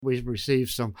We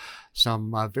received some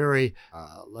very,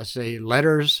 let's say,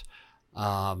 letters,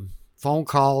 phone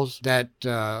calls that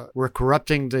were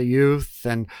corrupting the youth,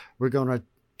 and we're going to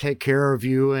take care of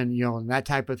you, and and that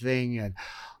type of thing. And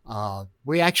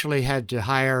we actually had to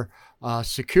hire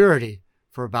security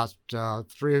for about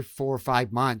 3, 4,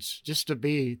 5 months just to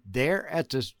be there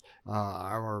at this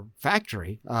our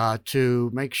factory to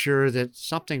make sure that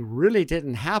something really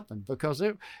didn't happen, because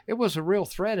it was a real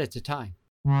threat at the time.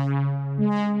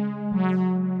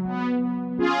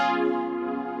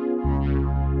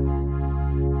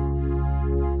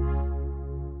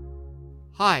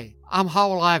 Hi, I'm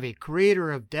Howell Ivey, creator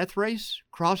of Death Race,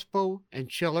 Crossbow, and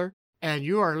Chiller, and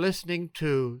you are listening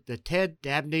to the Ted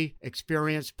Dabney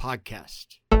Experience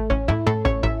Podcast.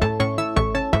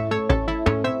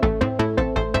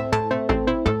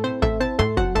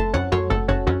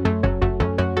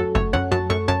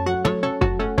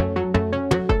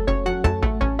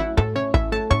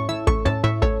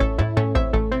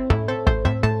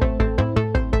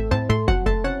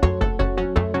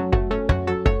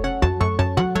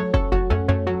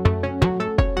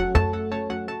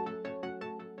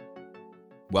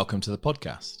 Welcome to the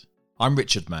podcast. I'm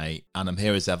Richard May, and I'm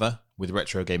here as ever with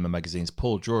Retro Gamer Magazine's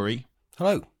Paul Drury.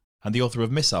 Hello. And the author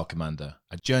of Missile Commander,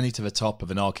 A Journey to the Top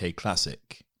of an Arcade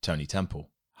Classic, Tony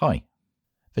Temple. Hi.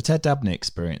 The Ted Dabney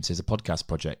Experience is a podcast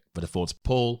project that affords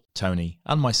Paul, Tony,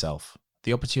 and myself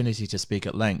the opportunity to speak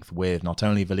at length with not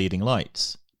only the leading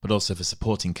lights, but also the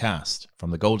supporting cast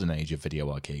from the golden age of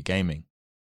video arcade gaming.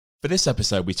 For this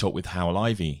episode, we talk with Howell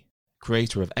Ivey,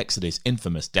 creator of Exidy's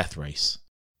infamous Death Race.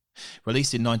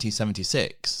 Released in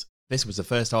 1976, this was the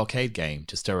first arcade game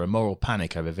to stir a moral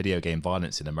panic over video game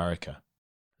violence in America,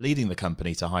 leading the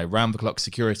company to hire round-the-clock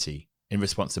security in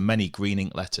response to many green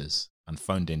ink letters and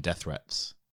phoned-in death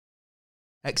threats.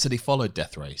 Exidy followed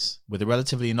Death Race with a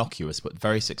relatively innocuous but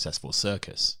very successful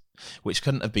circus, which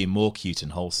couldn't have been more cute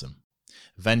and wholesome.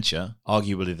 Venture,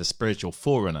 arguably the spiritual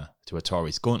forerunner to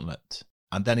Atari's Gauntlet,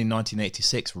 and then in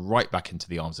 1986 right back into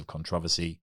the arms of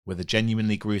controversy with a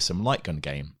genuinely gruesome light gun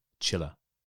game, Chiller.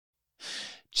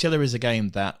 Chiller is a game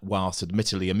that, whilst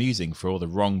admittedly amusing for all the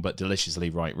wrong but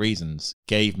deliciously right reasons,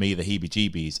 gave me the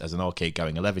heebie-jeebies as an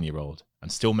arcade-going 11-year-old,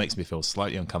 and still makes me feel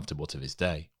slightly uncomfortable to this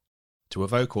day. To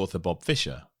evoke author Bob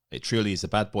Fisher, it truly is a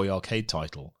bad boy arcade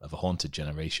title of a haunted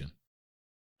generation.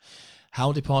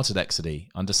 Hal departed Exidy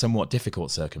under somewhat difficult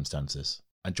circumstances,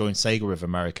 and joined Sega of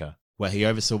America, where he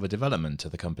oversaw the development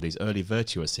of the company's early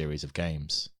Virtua series of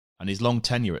games. And his long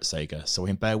tenure at Sega saw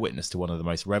him bear witness to one of the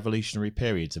most revolutionary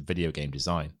periods of video game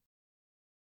design.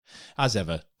 As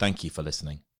ever, thank you for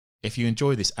listening. If you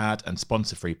enjoy this ad and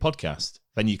sponsor-free podcast,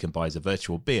 then you can buy us a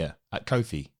virtual beer at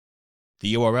Ko-fi.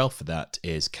 The URL for that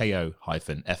is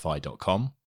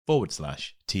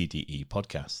ko-fi.com/TDE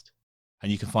podcast.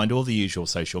 And you can find all the usual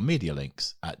social media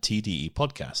links at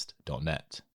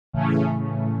tdepodcast.net.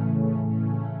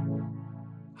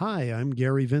 Hi, I'm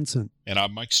Gary Vincent. And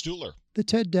I'm Mike Stuhler. The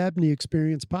Ted Dabney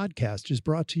Experience Podcast is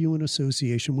brought to you in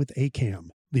association with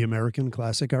ACAM, the American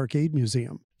Classic Arcade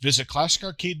Museum. Visit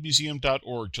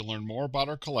classicarcademuseum.org to learn more about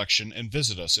our collection and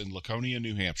visit us in Laconia,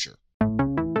 New Hampshire.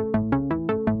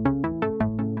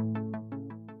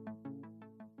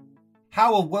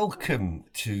 Howell, welcome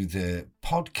to the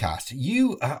podcast.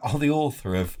 You are the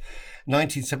author of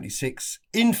 1976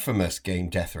 infamous game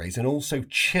Death Race and also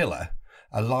Chiller,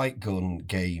 a light gun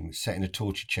game set in a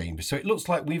torture chamber. So it looks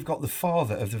like we've got the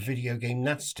father of the video game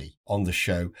nasty on the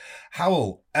show.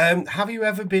 Howell, have you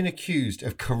ever been accused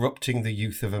of corrupting the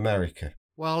youth of America?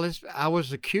 Well, I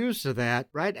was accused of that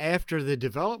right after the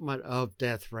development of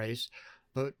Death Race,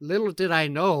 but little did I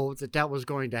know that was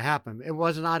going to happen. It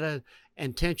was not an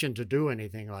intention to do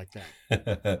anything like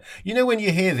that. When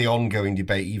you hear the ongoing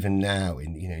debate, even now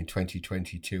in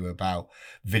 2022, about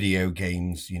video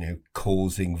games,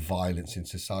 causing violence in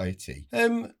society,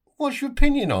 what's your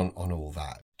opinion on all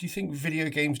that? Do you think video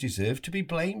games deserve to be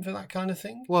blamed for that kind of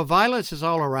thing? Well, violence is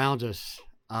all around us.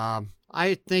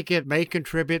 I think it may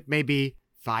contribute maybe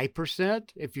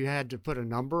 5% if you had to put a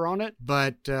number on it.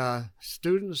 But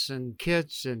students and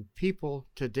kids and people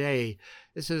today,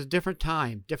 this is a different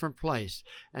time, different place,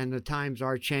 and the times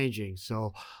are changing.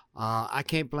 So I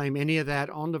can't blame any of that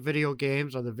on the video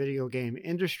games or the video game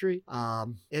industry.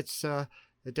 It's a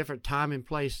different time and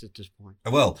place at this point.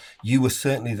 Well, you were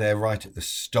certainly there right at the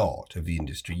start of the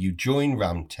industry. You joined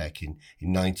Ramtech in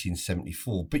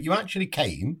 1974, but you actually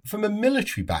came from a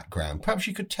military background. Perhaps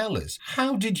you could tell us,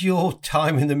 how did your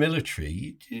time in the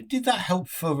military, did that help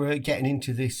for getting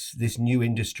into this new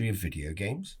industry of video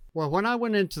games? Well, when I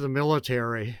went into the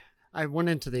military, I went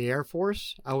into the Air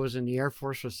Force. I was in the Air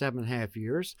Force for 7.5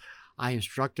 years. I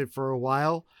instructed for a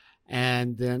while.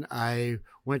 And then I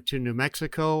went to New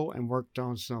Mexico and worked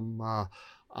on some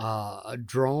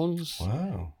drones.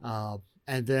 Wow.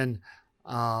 And then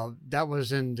that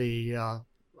was in the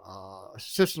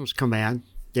Systems Command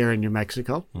there in New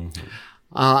Mexico. Mm-hmm.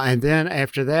 And then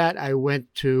after that, I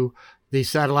went to the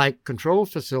satellite control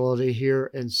facility here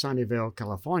in Sunnyvale,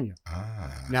 California.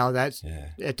 Now,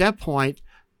 at that point,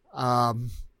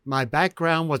 my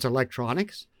background was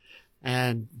electronics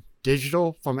and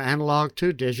digital, from analog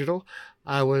to digital.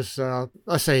 I was,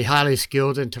 let's say, highly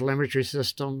skilled in telemetry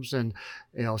systems and,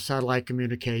 satellite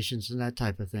communications and that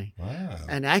type of thing. Wow.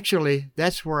 And actually,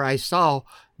 that's where I saw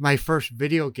my first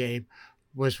video game,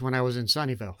 was when I was in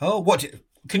Sunnyvale. Oh,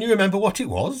 can you remember what it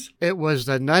was? It was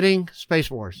the Nutting Space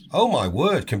Wars. Oh my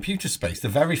word, Computer Space, the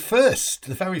very first,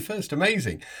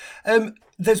 amazing.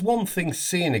 There's one thing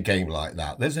seeing a game like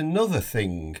that. There's another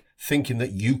thing thinking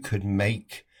that you could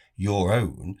make your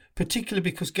own, particularly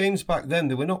because games back then,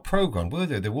 they were not programmed, were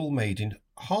they? They were all made in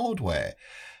hardware.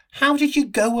 How did you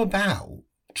go about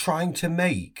trying to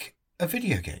make a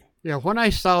video game? Yeah, when I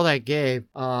saw that game,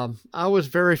 I was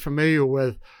very familiar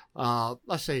with,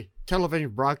 let's say, television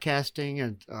broadcasting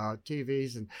and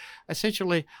TVs. And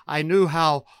essentially, I knew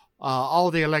how all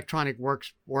the electronic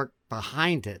works worked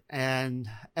behind it. And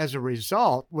as a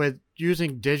result, with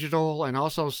using digital and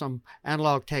also some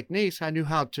analog techniques, I knew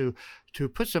how to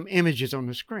put some images on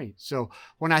the screen. So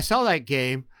when I saw that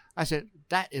game, I said,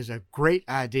 that is a great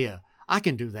idea. I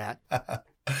can do that.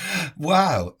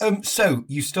 Wow. So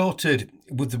you started,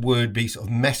 would the word be, sort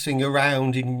of messing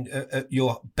around in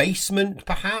your basement,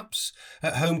 perhaps,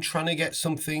 at home, trying to get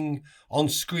something on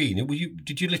screen?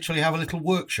 Did you literally have a little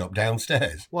workshop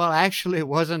downstairs? Well, actually, it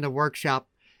wasn't a workshop.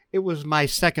 It was my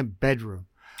second bedroom.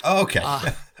 Oh, okay. All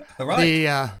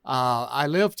right. I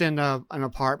lived in an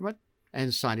apartment in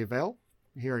Sunnyvale,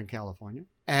 here in California,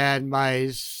 and my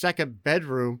second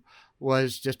bedroom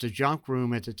was just a junk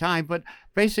room at the time. But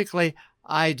basically,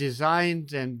 I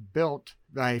designed and built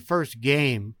my first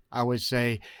game, I would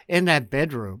say, in that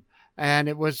bedroom. And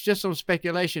it was just some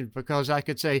speculation, because I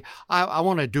could say, I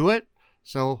want to do it.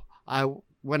 So I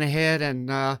went ahead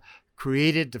and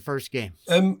created the first game.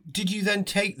 Did you then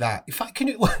take that? In fact,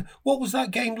 what was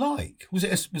that game like? Was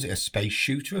it a space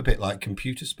shooter, a bit like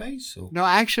Computer Space? Or? No,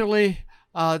 actually,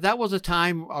 that was a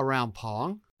time around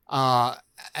Pong.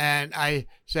 And I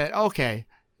said, okay,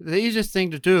 the easiest thing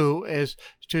to do is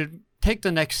to take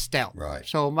the next step. Right.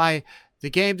 So the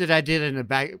game that I did in the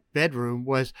back bedroom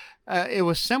was, it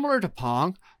was similar to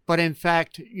Pong, but in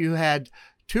fact, you had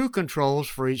two controls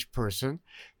for each person,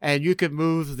 and you could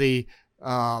move the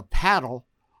paddle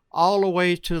all the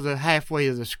way to the halfway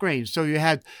of the screen. So you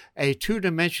had a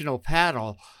two-dimensional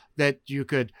paddle that you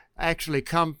could actually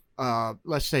come,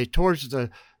 let's say, towards the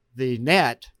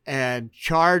net and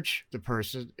charge the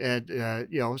person, and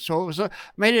so it was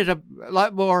made it a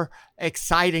lot more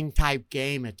exciting type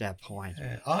game at that point.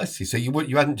 I see. So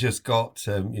you hadn't just got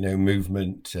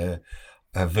movement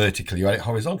vertically; you had it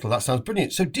horizontal. That sounds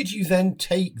brilliant. So did you then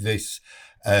take this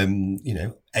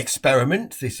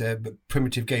experiment, this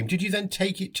primitive game? Did you then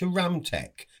take it to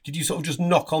Ramtech? Did you sort of just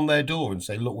knock on their door and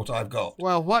say, "Look what I've got"?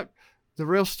 Well, what the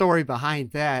real story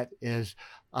behind that is.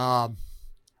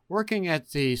 Working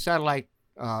at the satellite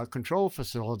control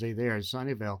facility there in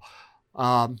Sunnyvale,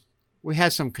 we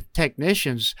had some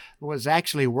technicians who was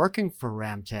actually working for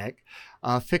Ramtech,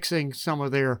 fixing some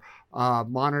of their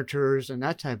monitors and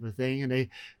that type of thing. And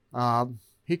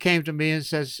he came to me and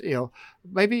says,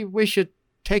 maybe we should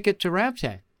take it to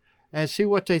Ramtech and see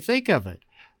what they think of it.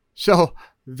 So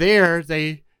there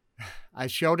I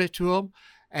showed it to them,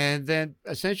 and then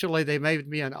essentially they made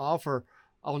me an offer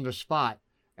on the spot.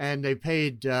 And they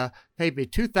paid me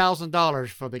 $2,000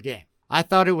 for the game. I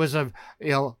thought it was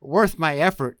worth my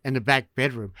effort in the back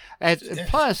bedroom.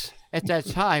 Plus, at that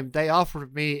time, they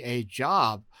offered me a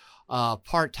job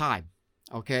part-time,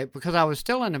 okay, because I was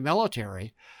still in the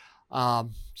military.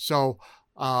 So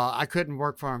I couldn't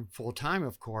work for them full-time,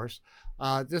 of course.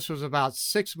 This was about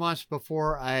 6 months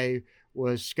before I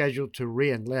was scheduled to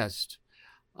re-enlist.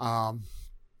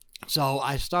 So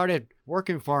I started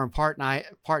working for him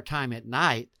part-time at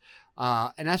night,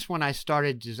 and that's when I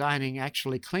started designing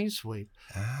actually Clean Sweep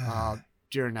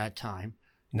during that time.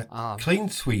 Now, Clean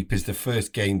Sweep is the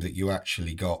first game that you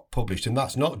actually got published, and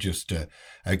that's not just a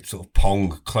sort of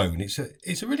Pong clone. It's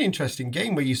a really interesting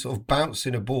game where you sort of bounce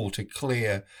in a ball to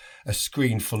clear a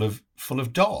screen full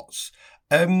of dots.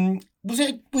 Was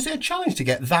it a challenge to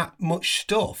get that much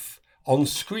stuff on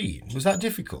screen? Was that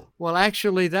difficult? Well,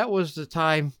 actually, that was the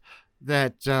time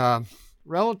that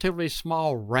relatively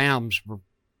small RAMs were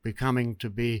becoming to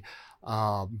be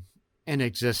in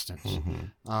existence.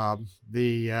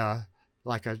 Mm-hmm.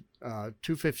 Like a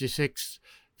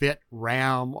 256-bit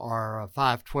RAM or a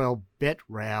 512-bit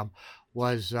RAM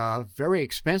was very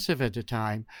expensive at the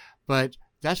time, but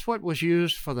that's what was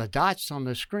used for the dots on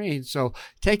the screen. So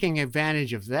taking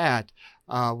advantage of that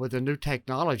with the new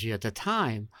technology at the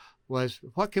time was,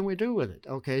 what can we do with it?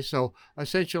 Okay, so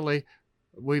essentially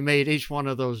we made each one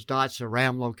of those dots a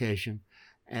RAM location,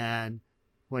 and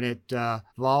when it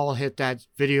ball hit that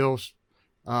video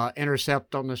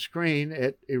intercept on the screen,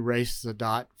 it erased the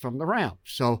dot from the RAM.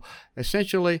 So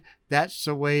essentially, that's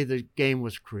the way the game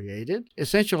was created.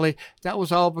 Essentially, that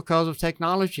was all because of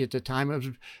technology at the time.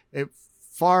 It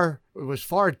was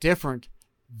far different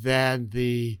than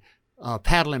the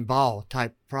paddle and ball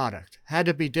type product. Had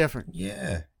to be different.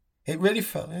 Yeah. It really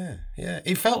felt,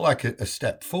 it felt like a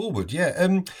step forward,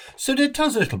 So tell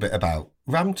us a little bit about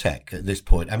Ramtech at this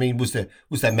point. I mean, was there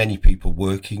many people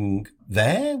working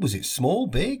there? Was it small,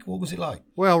 big? What was it like?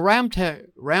 Well,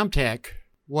 Ramtech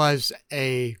was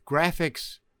a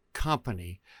graphics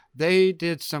company. They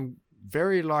did some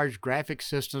very large graphic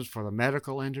systems for the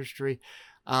medical industry,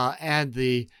 and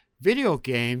the video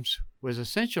games was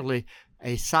essentially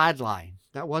a sideline.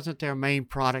 That wasn't their main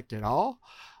product at all.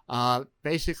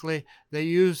 Basically, they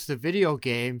used the video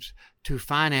games to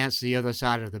finance the other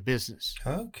side of the business.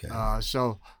 Okay.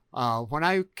 So when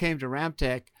I came to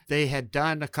Ramtech, they had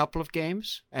done a couple of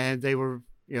games, and they were,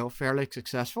 fairly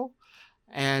successful.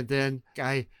 And then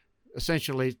I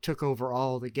essentially took over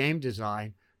all the game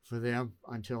design for them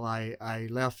until I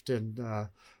left in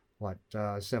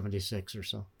 76 or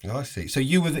so. Oh, I see. So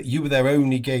you were their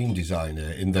only game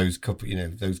designer in those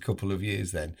couple of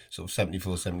years then, sort of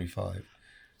 74, 75.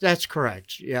 That's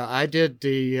correct. Yeah, I did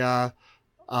the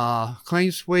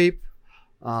clean sweep,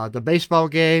 the baseball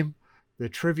game, the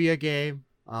trivia game,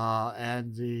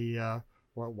 and the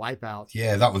wipeout.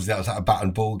 Yeah, that was like a bat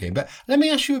and ball game. But let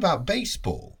me ask you about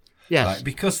baseball. Yes, right?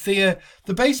 Because the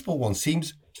baseball one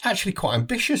seems actually quite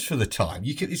ambitious for the time.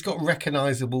 It's got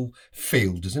recognisable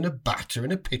fielders and a batter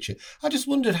and a pitcher. I just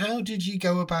wondered, how did you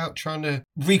go about trying to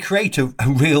recreate a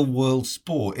real world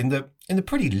sport in the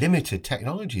pretty limited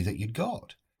technology that you'd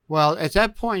got? Well, at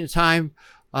that point in time,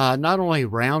 not only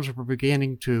rounds were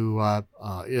beginning to,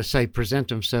 present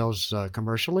themselves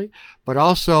commercially, but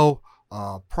also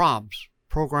proms,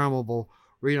 programmable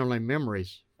read-only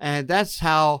memories. And that's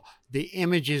how the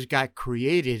images got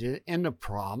created in the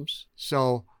proms.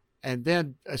 So, and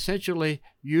then essentially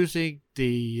using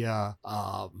the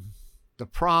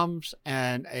proms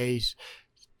and a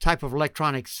type of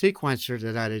electronic sequencer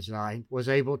that I designed, was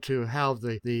able to have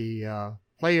the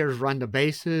players run the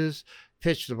bases,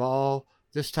 pitch the ball,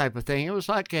 this type of thing. It was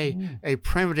like a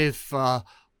primitive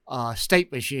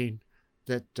state machine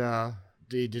that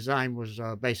the design was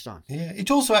based on. Yeah, it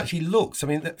also actually looks,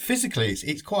 physically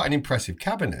it's quite an impressive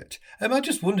cabinet. I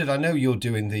just wondered, I know you're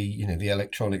doing the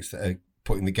electronics that are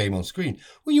putting the game on screen.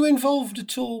 Were you involved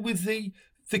at all with the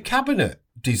cabinet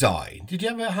design? Did you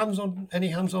have any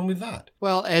hands-on with that?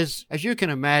 Well, as you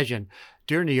can imagine,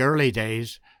 during the early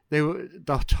days, the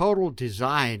total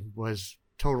design was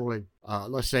totally,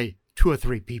 let's say, 2 or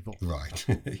 3 people. Right.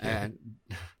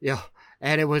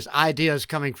 And it was ideas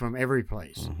coming from every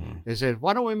place. Mm-hmm. They said,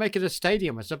 why don't we make it a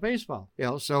stadium? It's a baseball.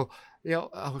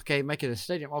 Okay, make it a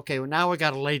stadium. Okay, well, now we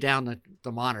got to lay down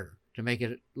the monitor to make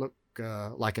it look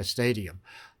like a stadium.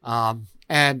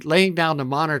 And laying down the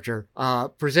monitor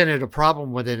presented a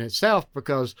problem within itself,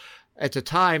 because at the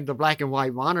time, the black and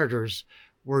white monitors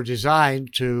were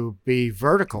designed to be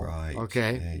vertical. Right.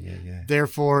 Okay. Yeah.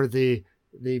 Therefore, the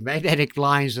magnetic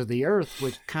lines of the Earth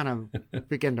would kind of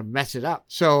begin to mess it up.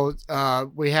 So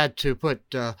we had to put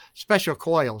special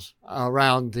coils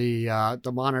around the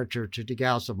monitor to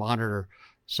degauss the monitor,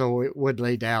 so it would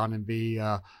lay down and be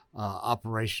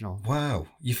operational. Wow,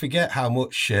 you forget how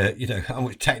much how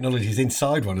much technology is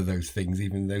inside one of those things,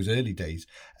 even in those early days.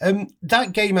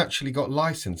 That game actually got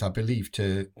licensed, I believe,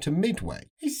 to Midway.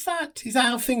 Is that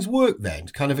how things work then?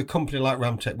 Kind of a company like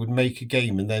Ramtech would make a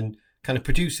game and then kind of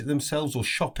produce it themselves or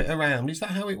shop it around. Is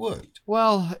that how it worked?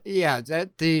 Well, yeah,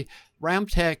 that the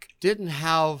Ramtech didn't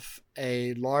have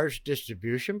a large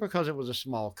distribution because it was a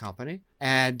small company,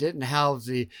 and didn't have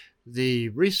the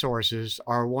resources,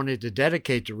 or wanted to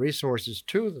dedicate the resources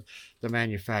to the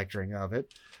manufacturing of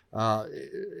it.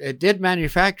 It did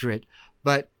manufacture it,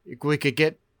 but we could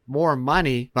get more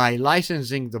money by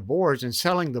licensing the boards and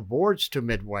selling the boards to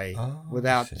Midway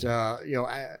without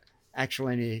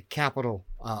actually any capital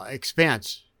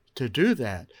expense to do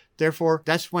that. Therefore,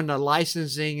 that's when the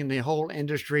licensing and the whole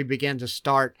industry began to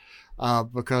start,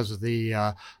 because of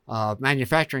the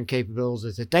manufacturing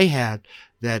capabilities that they had,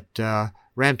 that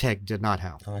Ramtech did not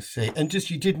have. I see. And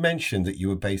just, you did mention that you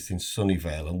were based in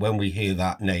Sunnyvale, and when we hear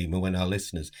that name, and when our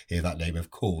listeners hear that name, of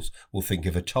course, we'll think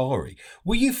of Atari.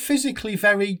 Were you physically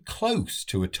very close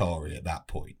to Atari at that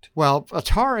point? Well,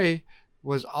 Atari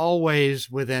was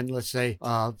always within, let's say,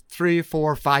 3,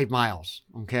 4, 5 miles.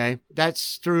 Okay,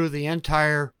 that's through the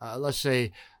entire, let's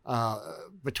say,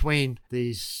 between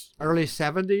the early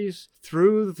 70s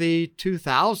through the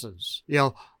 2000s.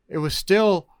 It was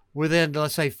still within,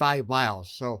 let's say, 5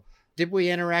 miles. So did we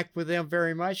interact with them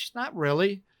very much? Not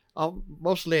really.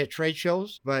 Mostly at trade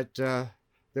shows, but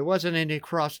there wasn't any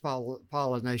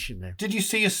cross-pollination there. Did you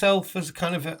see yourself as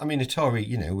kind of,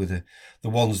 Atari, were the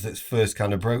ones that first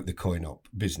kind of broke the coin-op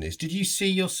business. Did you see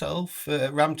yourself,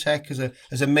 Ramtech,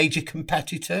 as a major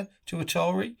competitor to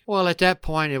Atari? Well, at that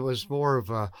point, it was more of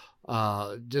a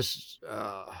just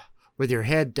with your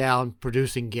head down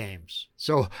producing games.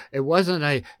 So it wasn't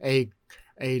a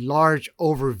large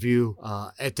overview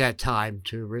at that time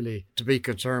to be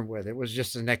concerned with. It was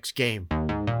just the next game.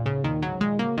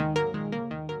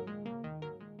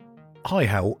 Hi,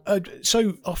 Hal.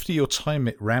 So after your time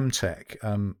at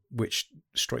Ramtech, which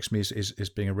strikes me as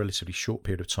being a relatively short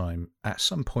period of time, at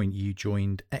some point you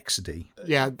joined Exidy.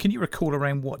 Yeah. Can you recall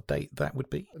around what date that would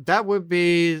be? That would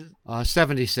be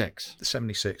 76.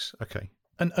 76, okay.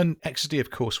 And Exidy, of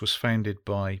course, was founded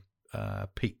by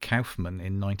Pete Kaufman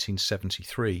in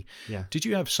 1973. Yeah. Did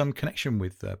you have some connection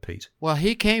with Pete? Well,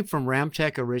 he came from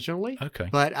Ramtech originally. Okay.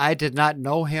 But I did not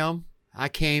know him. I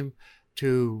came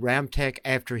to Ramtech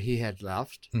after he had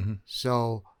left. Mm-hmm.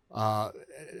 So I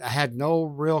had no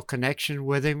real connection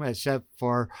with him except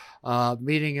for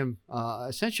meeting him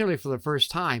essentially for the first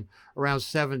time around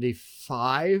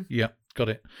 75. Yeah, got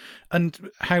it.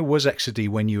 And how was Exidy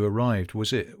when you arrived?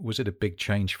 Was it a big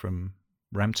change from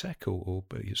Ramtech or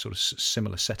sort of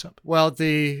similar setup? Well,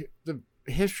 the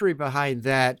history behind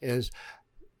that is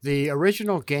the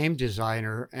original game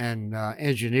designer and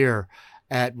engineer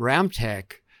at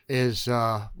Ramtech was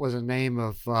the name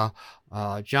of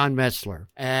John Metzler,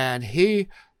 and he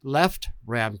left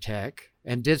Ramtech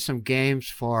and did some games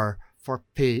for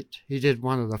Pete. He did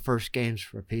one of the first games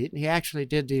for Pete, and he actually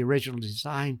did the original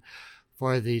design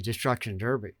for the Destruction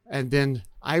Derby. And then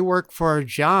I worked for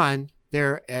John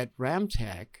there at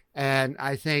Ramtech, and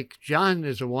I think John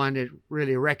is the one that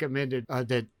really recommended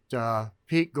that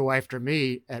Pete go after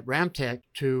me at Ramtech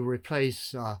to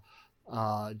replace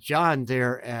John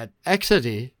there at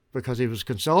Exidy, because he was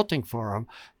consulting for him,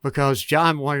 because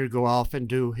John wanted to go off and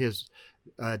do his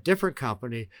different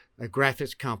company, a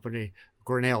graphics company,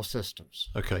 Grinnell Systems.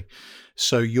 Okay.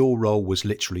 So your role was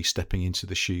literally stepping into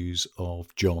the shoes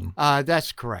of John.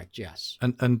 That's correct, yes.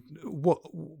 And what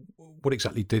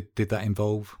exactly did that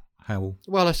involve? How?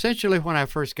 Well, essentially, when I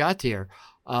first got there,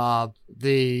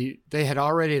 they had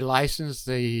already licensed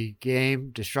the game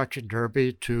Destruction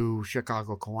Derby to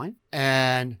Chicago Coin,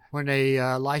 and when they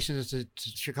licensed it to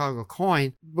Chicago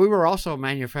Coin, we were also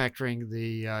manufacturing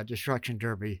the Destruction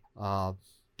Derby,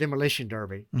 Demolition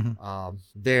Derby, Mm-hmm.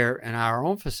 there in our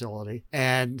own facility,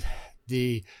 and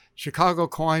the Chicago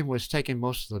Coin was taking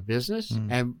most of the business,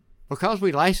 and because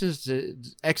we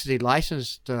Exidy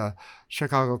licensed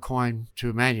Chicago Coin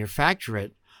to manufacture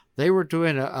it, they were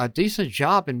doing a decent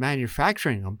job in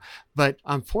manufacturing them, but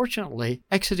unfortunately,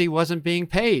 Exidy wasn't being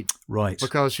paid. Right.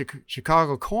 Because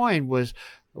Chicago Coin was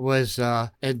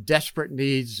in desperate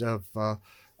needs of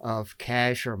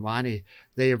cash or money.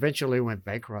 They eventually went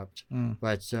bankrupt.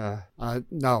 But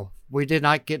no, we did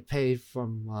not get paid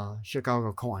from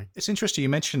Chicago Coin. It's interesting you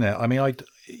mentioned that. I mean,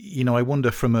 I wonder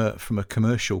from a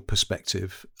commercial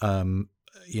perspective,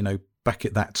 back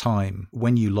at that time,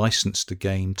 when you licensed a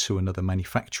game to another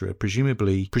manufacturer,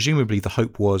 presumably the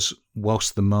hope was,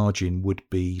 whilst the margin would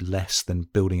be less than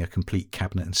building a complete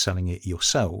cabinet and selling it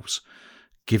yourselves,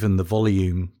 given the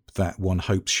volume that one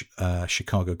hopes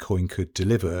Chicago Coin could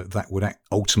deliver, that would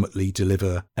ultimately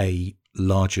deliver a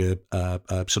larger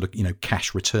sort of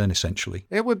cash return, essentially.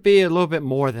 It would be a little bit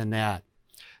more than that,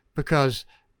 because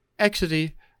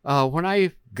Exidy, when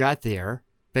I got there,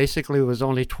 basically it was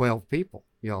only 12 people.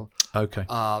 Okay.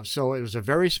 So it was a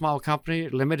very small company,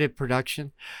 limited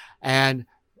production, and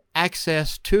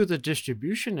access to the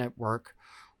distribution network.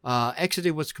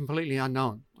 Exidy was completely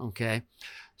unknown. Okay,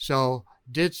 so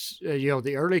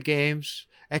the early games.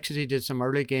 Exidy did some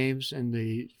early games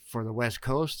for the West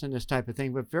Coast and this type of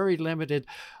thing, but very limited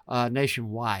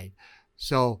nationwide.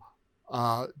 So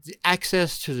the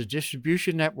access to the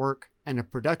distribution network and the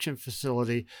production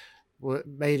facility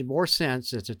made more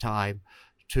sense at the time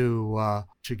to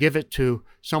give it to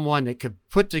someone that could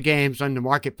put the games on the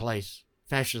marketplace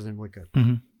faster than we could.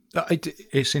 Mm-hmm.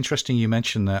 It's interesting you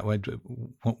mentioned that.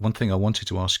 One thing I wanted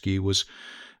to ask you was,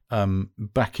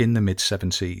 back in the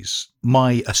mid-70s,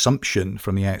 my assumption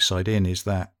from the outside in is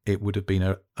that it would have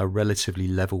been a relatively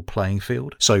level playing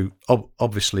field. So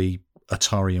obviously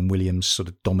Atari and Williams sort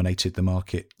of dominated the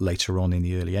market later on in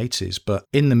the early 80s. But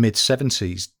in the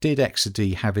mid-70s, did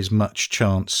Exidy have as much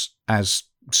chance as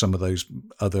some of those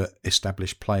other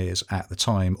established players at the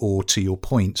time? Or, to your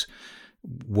point,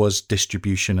 was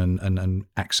distribution and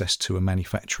access to a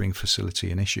manufacturing facility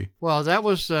an issue? Well, that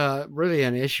was really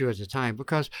an issue at the time,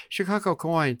 because Chicago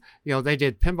Coin, they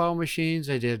did pinball machines,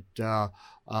 they did a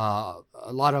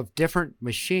lot of different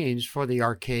machines for the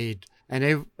arcade, and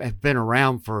they have been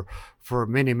around for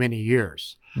many, many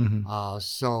years. Mm-hmm.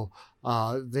 So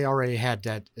they already had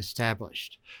that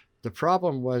established. The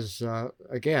problem was,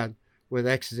 again, with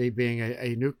Exidy being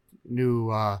a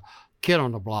new kid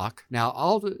on the block. Now,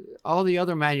 all the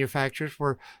other manufacturers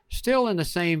were still in the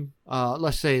same,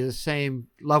 let's say, the same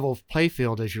level of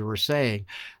playfield as you were saying.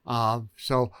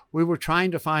 So we were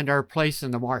trying to find our place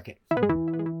in the market.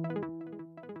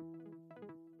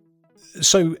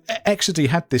 So Exidy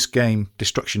had this game,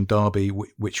 Destruction Derby,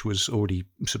 which was already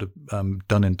sort of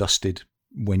done and dusted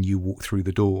when you walked through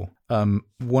the door.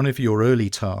 One of your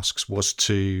early tasks was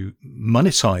to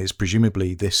monetize,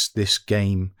 presumably, this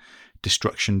game,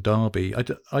 Destruction Derby.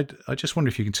 I just wonder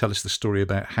if you can tell us the story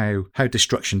about how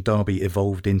Destruction Derby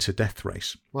evolved into Death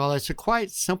Race. Well, it's a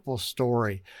quite simple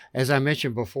story. As I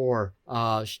mentioned before,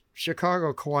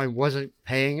 Chicago Coin wasn't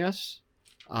paying us,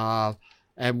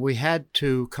 and we had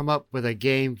to come up with a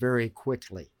game very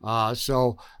quickly.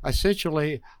 So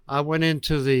essentially, I went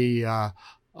into the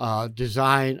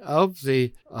design of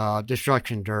the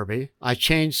Destruction Derby. I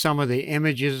changed some of the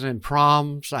images and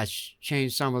prompts. I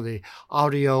changed some of the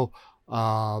audio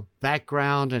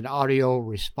background and audio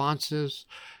responses,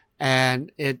 and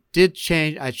it did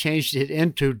change. I changed it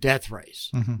into Death Race.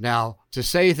 Mm-hmm. Now, to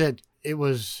say that it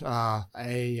was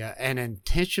an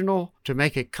intentional to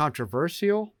make it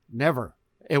controversial, never.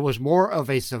 It was more of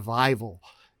a survival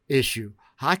issue.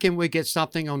 How can we get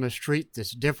something on the street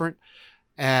that's different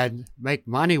and make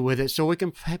money with it so we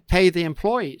can pay the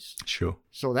employees? Sure.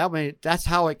 So that's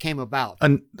how it came about.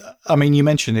 And I mean, you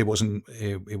mentioned it wasn't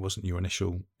your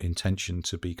initial intention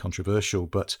to be controversial,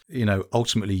 but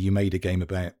ultimately you made a game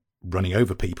about running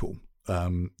over people.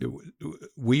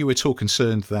 Were you at all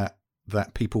concerned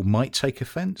that people might take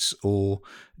offense, or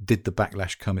did the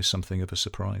backlash come as something of a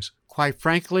surprise? Quite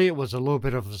frankly, it was a little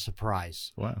bit of a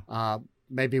surprise. Wow.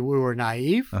 Maybe we were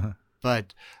naive. Uh-huh.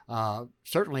 But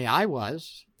certainly I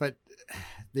was. But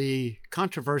the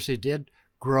controversy did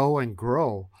grow and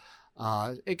grow.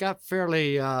 It got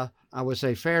fairly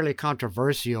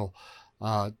controversial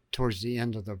towards the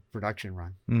end of the production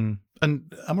run. Mm.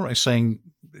 And am I right in saying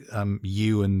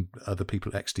you and other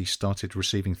people at Exidy started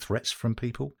receiving threats from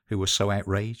people who were so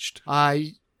outraged?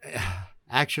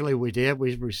 Actually, we did.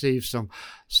 We received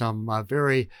some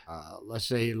very, let's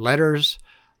say, letters,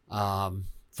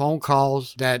 phone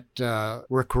calls that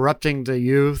were corrupting the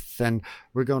youth, and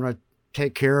we're going to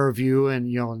take care of you,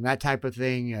 and that type of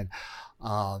thing.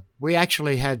 And we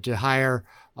actually had to hire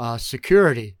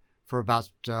security for about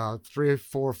 3,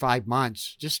 4, 5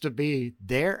 months just to be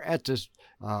there at this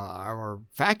our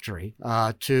factory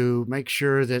to make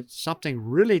sure that something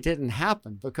really didn't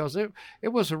happen, because it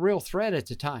was a real threat at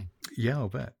the time. Yeah, I'll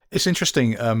bet. It's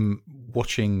interesting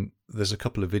watching. There's a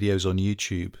couple of videos on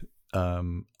YouTube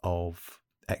of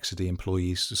Exidy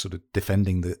employees sort of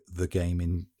defending the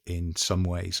game in some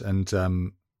ways, and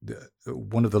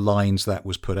one of the lines that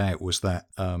was put out was that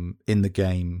in the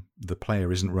game the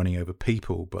player isn't running over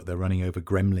people, but they're running over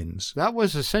gremlins. That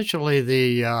was essentially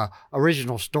the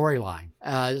original storyline.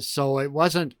 So it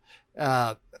wasn't.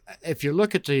 If you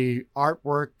look at the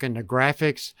artwork and the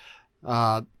graphics,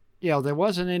 there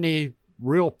wasn't any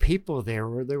real people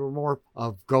there. There were more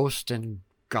of ghosts and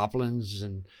goblins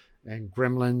and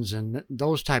gremlins and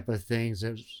those type of things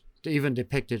that was even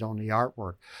depicted on the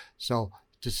artwork. So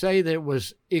to say that it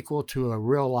was equal to a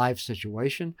real life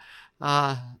situation,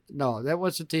 no, that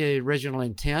wasn't the original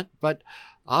intent. But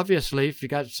obviously, if you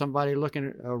got somebody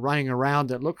running around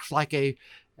that looks like a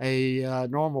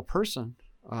normal person,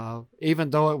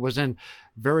 even though it was in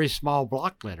very small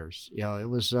block letters, it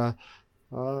was.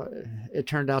 It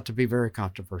turned out to be very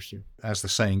controversial. As the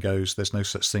saying goes, there's no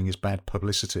such thing as bad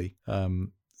publicity.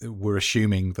 We're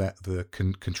assuming that the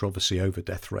controversy over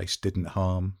Death Race didn't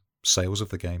harm sales of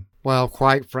the game. Well,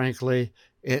 quite frankly,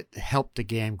 it helped the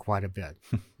game quite a bit.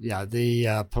 Yeah,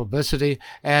 the publicity,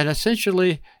 and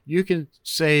essentially you can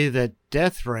say that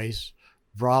Death Race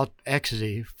brought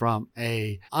Exidy from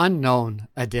a unknown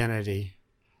identity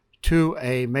to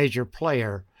a major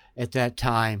player at that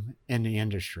time in the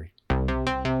industry.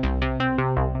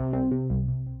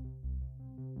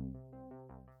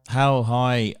 Hal,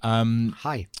 hi.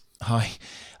 Hi. Hi.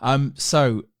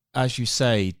 So, as you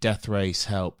say, Death Race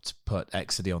helped put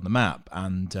Exidy on the map,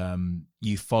 and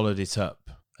you followed it up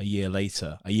a year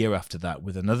after that,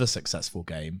 with another successful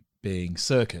game, being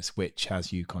Circus, which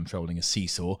has you controlling a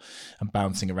seesaw and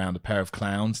bouncing around a pair of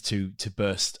clowns to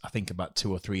burst, I think, about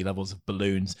 2 or 3 levels of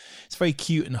balloons. It's very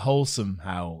cute and wholesome.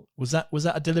 Hal, was that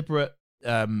a deliberate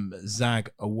zag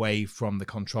away from the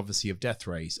controversy of Death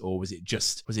Race, or was it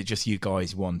just you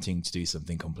guys wanting to do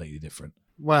something completely different?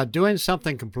 Well, doing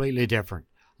something completely different.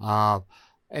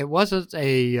 It wasn't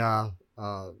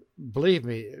believe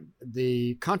me,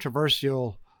 the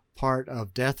controversial part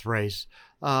of Death Race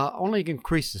only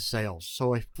increased the sales.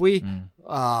 So if we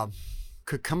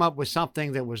could come up with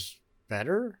something that was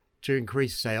better to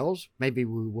increase sales, maybe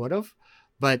we would have.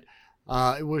 But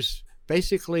it was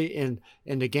basically in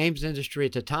the games industry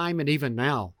at the time, and even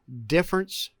now,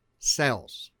 difference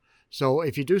sells. So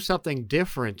if you do something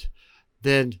different,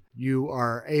 then you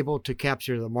are able to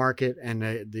capture the market and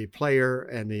the player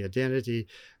and the identity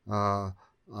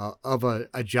of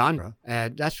a genre.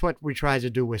 And that's what we tried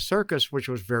to do with Circus, which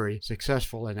was very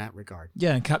successful in that regard.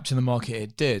 Yeah, and capture the market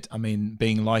it did. I mean,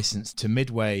 being licensed to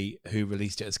Midway, who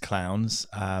released it as Clowns,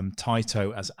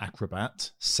 Taito as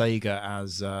Acrobat, Sega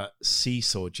as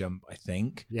Seesaw Jump, I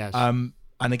think. Yes. And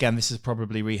again, this is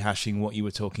probably rehashing what you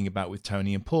were talking about with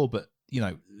Tony and Paul, but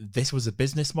this was a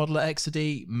business model at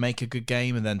Exidy: make a good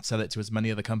game and then sell it to as many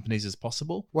other companies as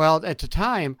possible. Well, at the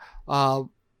time, of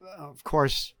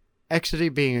course,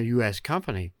 Exidy being a U.S.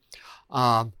 company,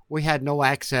 we had no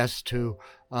access to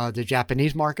the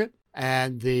Japanese market,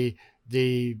 and the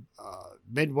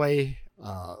Midway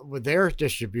with their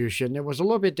distribution, it was a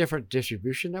little bit different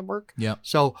distribution network. Yeah.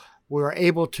 So we were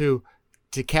able to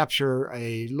capture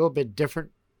a little bit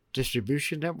different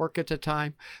distribution network at the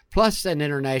time, plus an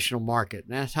international market.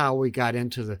 And that's how we got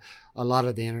into a lot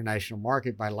of the international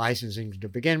market, by licensing to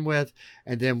begin with,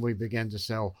 and then we began to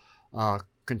sell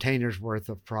containers worth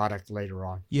of product later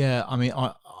on. Yeah, I mean,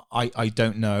 I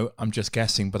don't know. I'm just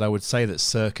guessing, but I would say that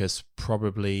Circus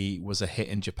probably was a hit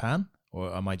in Japan.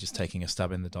 Or am I just taking a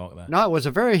stab in the dark there? No, it was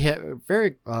a very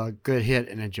good hit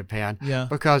in Japan. Yeah.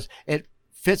 Because it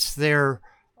fits their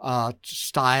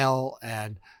style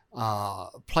and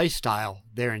play style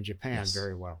there in Japan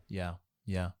very well. Yeah.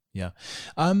 You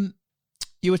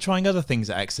were trying other things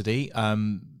at Exidy.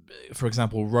 For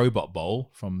example, Robot Bowl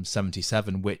from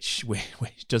 '77, which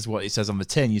does what it says on the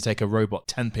tin. You take a robot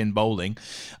 10-pin bowling.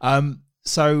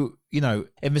 So,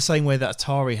 in the same way that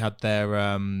Atari had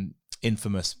their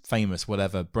famous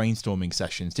whatever brainstorming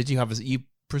sessions, did you you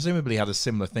presumably had a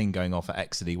similar thing going off at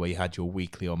Exidy, where you had your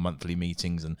weekly or monthly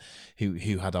meetings and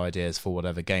who had ideas for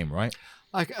whatever game, right?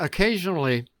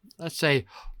 Occasionally, let's say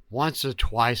once or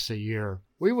twice a year,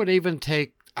 we would even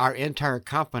take our entire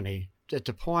company. At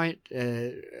the point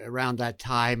around that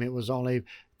time, it was only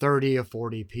 30 or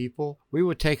 40 people. We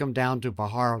would take them down to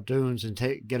Pajaro Dunes and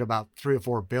get about 3 or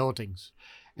 4 buildings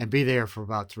and be there for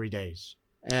about 3 days.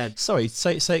 And sorry,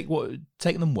 say what?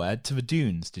 Take them where? To the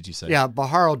dunes? Did you say? Yeah,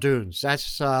 Pajaro Dunes.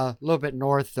 That's a little bit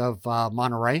north of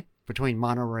Monterey, between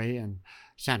Monterey and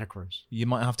Santa Cruz. You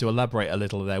might have to elaborate a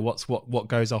little there. What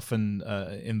goes off in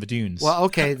the dunes? Well,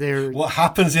 okay, what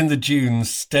happens in the dunes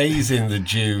stays in the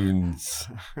dunes.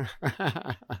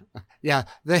 Yeah,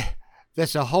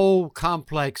 there's a whole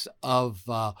complex of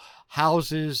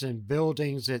houses and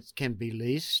buildings that can be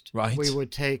leased. Right. We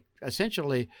would take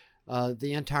essentially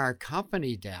the entire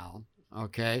company down,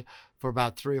 okay, for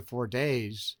about 3 or 4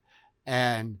 days,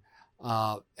 and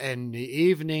in the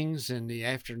evenings and the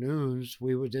afternoons,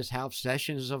 we would just have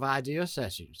sessions of idea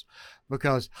sessions,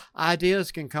 because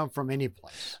ideas can come from any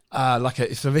place.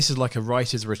 So this is like a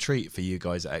writer's retreat for you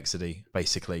guys at Exidy,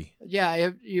 basically. Yeah,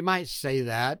 you might say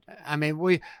that. I mean,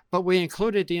 we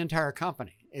included the entire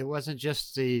company. It wasn't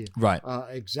just the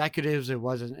executives. It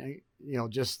wasn't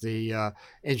just the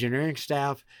engineering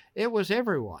staff. It was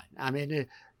everyone. I mean,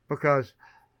 because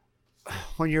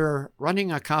when you're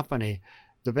running a company,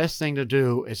 the best thing to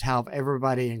do is have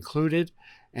everybody included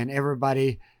and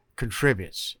everybody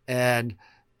contributes. And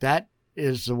that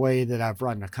is the way that I've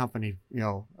run a company,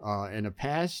 in the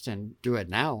past, and do it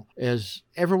now, is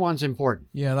everyone's important.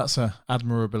 Yeah, that's a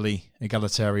admirably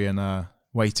egalitarian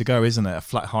way to go, isn't it? A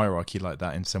flat hierarchy like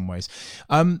that in some ways.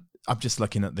 I'm just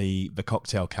looking at the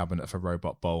cocktail cabinet for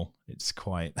Robot Bowl. It's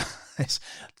quite, it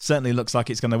certainly looks like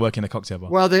it's going to work in a cocktail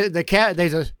bar. Well,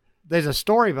 there's a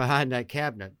story behind that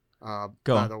cabinet.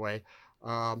 By the way,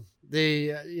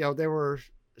 there were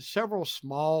several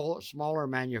smaller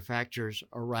manufacturers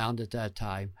around at that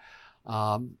time,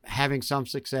 having some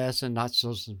success and not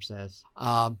so success.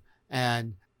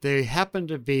 And there happened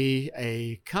to be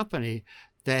a company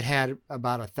that had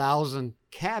about 1,000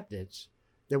 cabinets.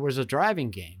 There was a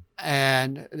driving game,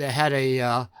 and they had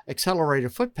a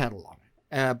accelerated foot pedal on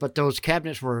it. But those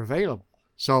cabinets were available.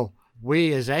 So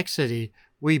we, as Exidy,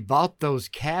 we bought those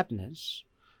cabinets,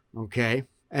 okay,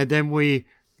 and then we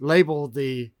labeled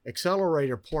the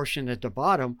accelerator portion at the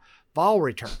bottom ball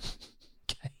return.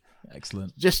 Okay,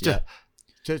 excellent. Just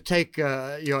to take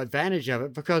advantage of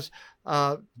it, because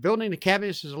building the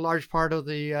cabinets is a large part of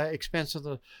the expense of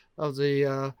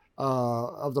the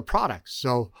product.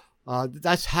 So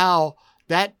that's how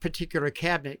that particular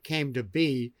cabinet came to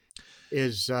be.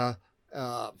 Is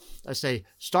let's say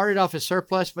started off as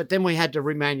surplus, but then we had to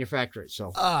remanufacture it.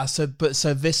 So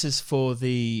so this is for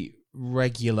the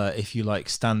regular, if you like,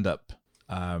 stand-up.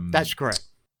 That's correct.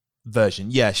 Version,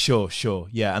 yeah, sure,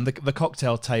 yeah, and the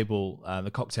cocktail table,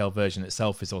 the cocktail version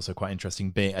itself is also quite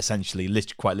interesting, being essentially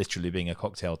quite literally being a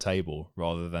cocktail table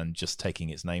rather than just taking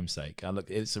its namesake. And look,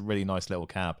 it's a really nice little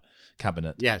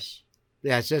cabinet. Yes,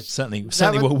 it's certainly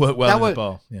will work well in a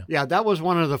bar. Yeah, that was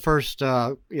one of the first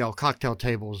cocktail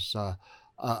tables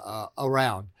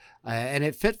around, and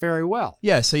it fit very well.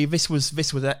 Yeah, so this was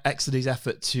Exidy's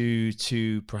effort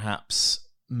to perhaps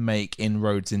make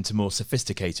inroads into more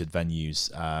sophisticated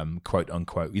venues, quote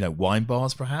unquote, wine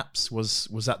bars perhaps. Was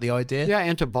that the idea? Yeah,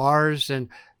 into bars, and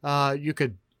you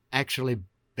could actually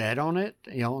bet on it,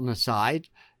 on the side.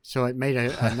 So it made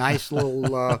a nice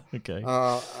little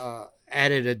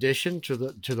added addition to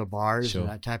the bars, sure, and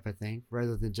that type of thing,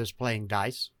 rather than just playing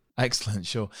dice. Excellent,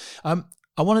 sure. I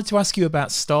wanted to ask you about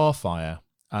Starfire.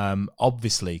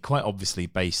 Quite obviously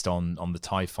based on the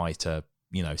TIE Fighter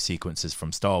sequences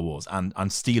from Star Wars,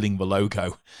 and stealing the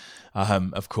logo,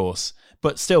 of course,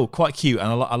 but still quite cute.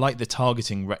 And I like the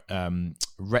targeting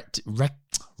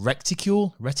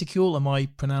reticule. Am I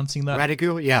pronouncing that?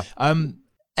 Reticule, yeah.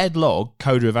 Ed Logg,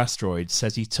 coder of Asteroid,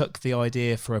 says he took the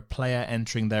idea for a player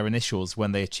entering their initials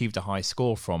when they achieved a high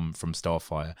score from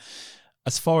Starfire.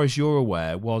 As far as you're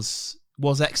aware, was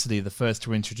Exidy the first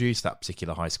to introduce that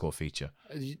particular high score feature?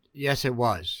 Yes, it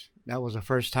was. That was the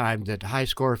first time that high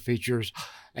score features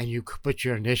and you could put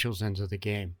your initials into the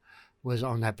game was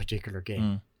on that particular game.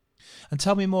 Mm. And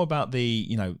tell me more about the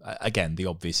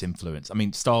obvious influence. I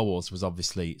mean, Star Wars was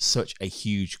obviously such a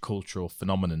huge cultural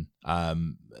phenomenon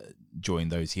during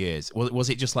those years. Was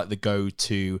it just like the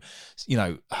go-to,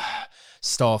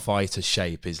 Starfighter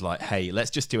shape is like, hey, let's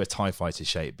just do a TIE Fighter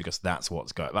shape because that's what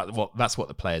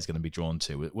the player's going to be drawn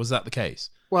to. Was that the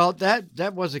case? Well,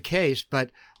 that was the case,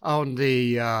 but on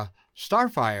the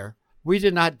Starfire, we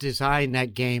did not design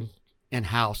that game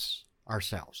in-house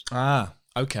ourselves. Ah,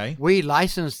 okay. We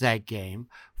licensed that game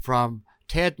from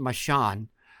Ted Mashan,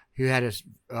 who had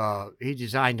he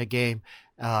designed a game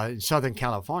in Southern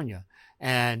California,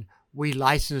 and we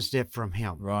licensed it from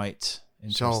him. Right.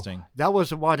 Interesting. So that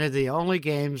was one of the only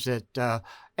games that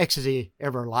Exidy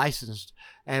ever licensed.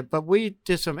 But we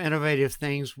did some innovative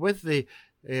things with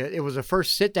it was the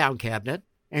first sit-down cabinet,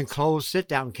 enclosed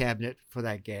sit-down cabinet for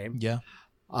that game. Yeah.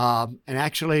 And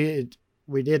actually,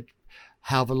 we did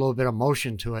have a little bit of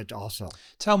motion to it also.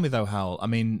 Tell me though, Hal, I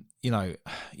mean,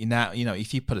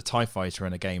 if you put a TIE Fighter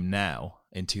in a game now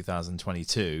in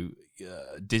 2022,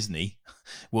 Disney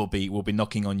will be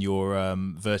knocking on your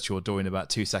virtual door in about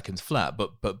 2 seconds flat.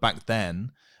 But back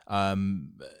then,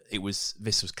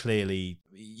 this was clearly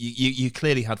you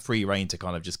clearly had free reign to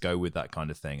kind of just go with that kind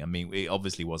of thing. I mean, it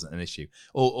obviously wasn't an issue.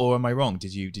 Or am I wrong?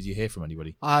 Did you hear from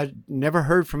anybody? I never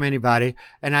heard from anybody,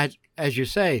 and as you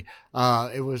say,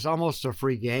 it was almost a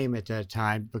free game at that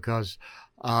time because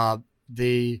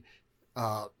the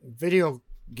video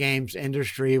games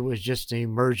industry was just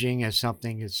emerging as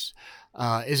something. Is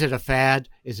it a fad?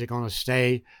 Is it going to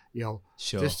stay?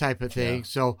 Sure. This type of thing. Yeah.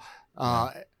 So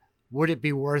would it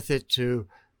be worth it to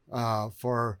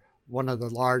for one of the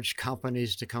large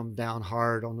companies to come down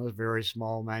hard on the very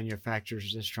small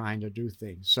manufacturers just trying to do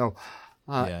things? So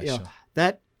sure.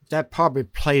 that probably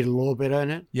played a little bit in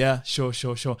it. Yeah, sure.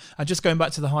 And just going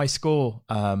back to the high score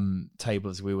table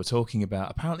as we were talking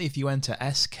about, apparently if you enter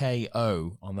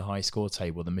SKO on the high score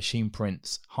table, the machine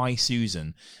prints Hi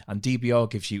Susan and DBR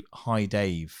gives you Hi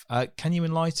Dave. Can you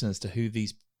enlighten us to who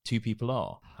these two people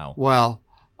are, Hal? Well,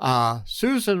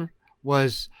 Susan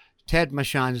was Ted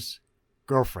Mashan's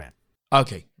girlfriend.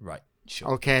 Okay, right,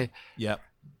 sure. Okay. Yep.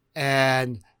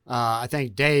 And I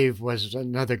think Dave was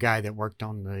another guy that worked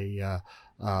on the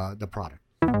product.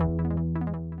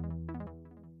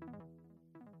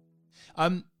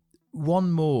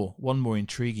 One more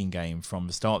intriguing game from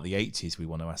the start of the 80s we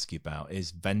want to ask you about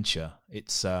is Venture.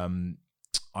 It's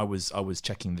I was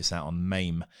checking this out on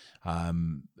MAME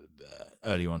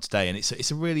earlier on today, and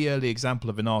it's a really early example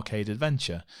of an arcade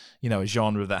adventure, a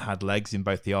genre that had legs in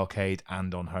both the arcade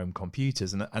and on home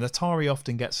computers, and Atari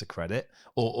often gets the credit,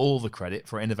 or all the credit,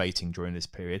 for innovating during this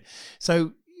period.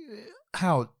 So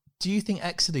how do you think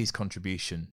Exidy's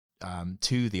contribution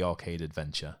to the arcade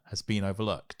adventure has been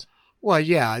overlooked? Well,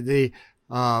 yeah, the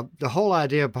whole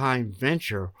idea behind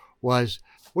Venture was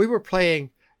we were playing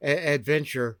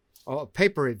adventure,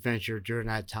 paper adventure during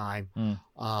that time,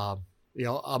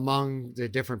 among the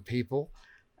different people.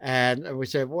 And we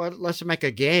said, well, let's make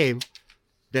a game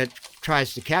that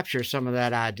tries to capture some of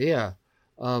that idea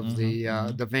of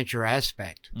the venture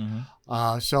aspect.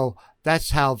 So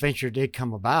that's how Venture did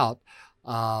come about,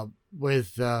 and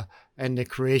the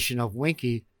creation of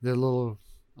Winky, the little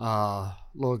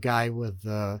guy with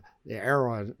the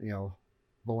arrow,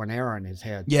 bow and arrow in his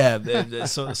head. Yeah,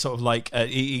 sort of like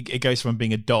it goes from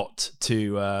being a dot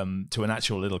to an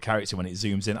actual little character when it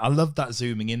zooms in. I love that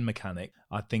zooming in mechanic.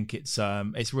 I think it's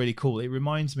really cool. It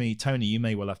reminds me, Tony, you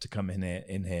may well have to come in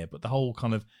here, but the whole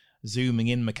kind of zooming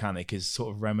in mechanic is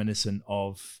sort of reminiscent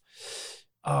of,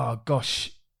 oh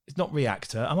gosh, it's not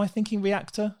Reactor. Am I thinking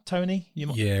Reactor, Tony?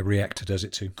 Yeah, Reactor does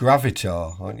it too.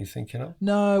 Gravitar, aren't you thinking of?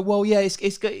 No, well, yeah,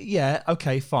 it's yeah,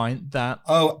 okay, fine. That.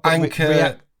 Oh,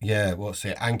 Anchor. Yeah, what's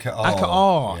it? Anchor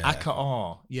R. Anchor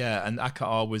R. Yeah, and Anchor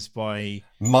R was by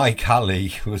Mike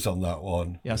Halley was on that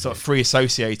one. Yeah, sort of free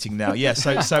associating now. Yeah,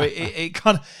 so it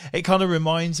kind of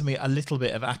reminds me a little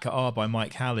bit of Anchor R by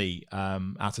Mike Halley at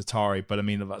Atari, but I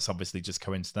mean that's obviously just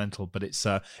coincidental. But it's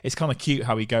kind of cute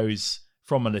how he goes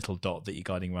from a little dot that you're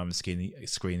guiding around the screen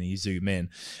and you zoom in.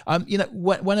 When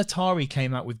Atari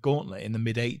came out with Gauntlet in the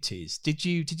mid '80s, did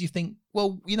you think,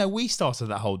 well, we started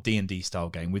that whole D&D style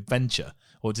game with Venture,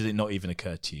 or did it not even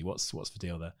occur to you? What's the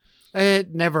deal there?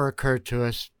 It never occurred to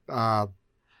us.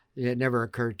 It never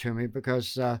occurred to me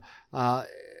because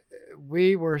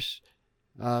we were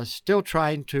still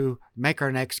trying to make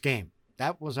our next game.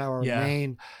 That was our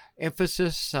main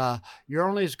emphasis. You're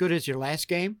only as good as your last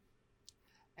game.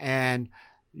 And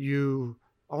you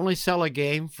only sell a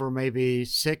game for maybe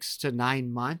 6 to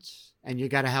 9 months, and you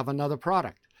got to have another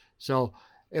product. So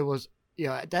it was,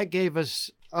 that gave us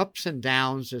ups and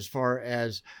downs as far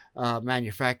as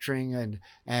manufacturing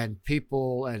and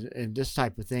people and this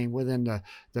type of thing within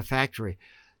the factory.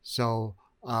 So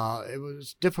it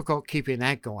was difficult keeping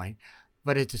that going.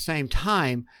 But at the same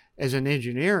time, as an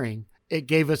engineering, it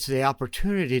gave us the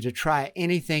opportunity to try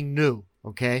anything new.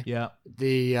 Okay. Yeah.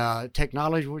 The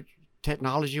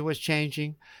technology was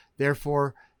changing.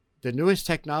 Therefore, the newest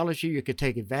technology, you could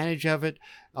take advantage of it,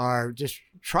 or just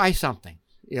try something.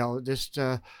 We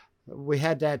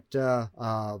had that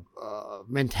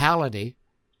mentality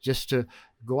just to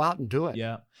go out and do it.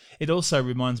 Yeah. It also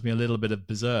reminds me a little bit of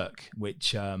Berserk,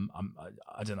 which I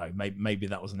don't know, maybe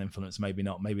that was an influence, maybe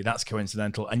not, maybe that's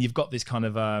coincidental. And you've got this kind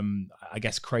of I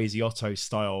guess Crazy Otto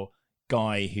style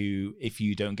guy who, if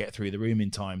you don't get through the room in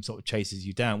time, sort of chases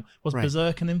you down. Was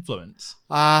Berserk an influence?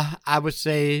 I would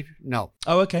say no.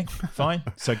 Oh, okay, fine.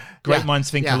 So great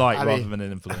minds think alike rather than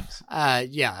an influence.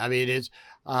 It's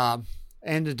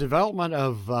in the development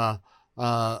of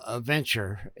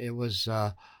Venture, it was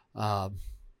one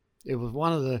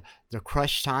of the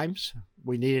crush times.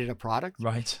 We needed a product.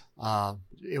 Right.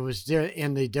 It was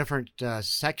in the different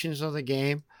sections of the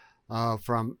game.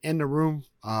 From in the room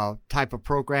type of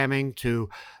programming to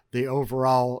the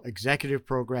overall executive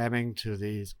programming to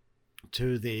the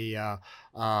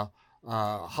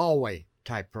hallway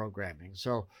type programming.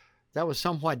 So that was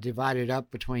somewhat divided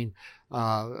up between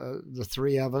the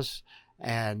three of us,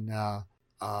 and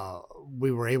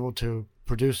we were able to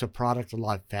produce a product a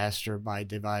lot faster by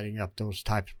dividing up those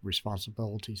types of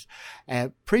responsibilities.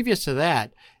 And previous to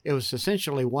that, it was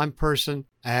essentially one person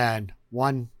and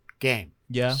one game.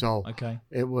 Yeah. So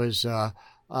it was a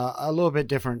little bit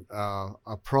different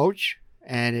approach,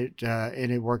 and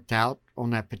it worked out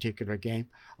on that particular game.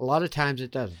 A lot of times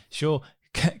it doesn't. Sure.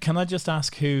 Can I just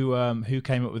ask who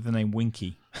came up with the name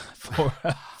Winky for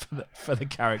the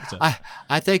character?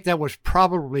 I think that was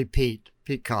probably Pete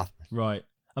Kaufman. Right.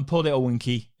 And poor little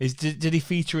Winky, did he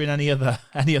feature in any other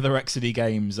Exidy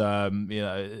games?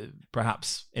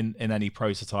 Perhaps in any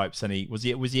prototypes? Was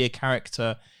he a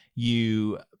character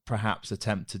you perhaps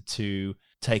attempted to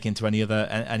take into any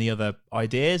other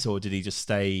ideas, or did he just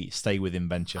stay within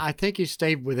Venture? I think he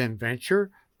stayed within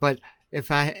Venture, but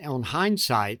on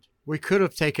hindsight, we could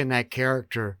have taken that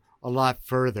character a lot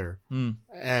further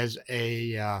as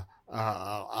a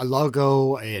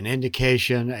logo, an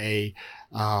indication,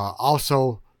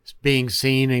 also being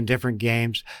seen in different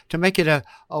games to make it a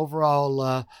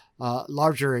overall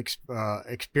larger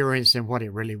experience than what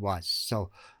it really was.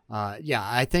 So,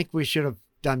 I think we should have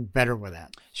done better with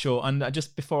that. Sure. And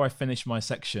just before I finish my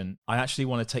section, I actually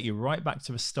want to take you right back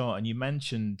to the start. And you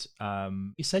mentioned,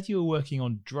 you said you were working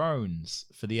on drones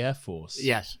for the Air Force.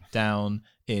 Yes. Down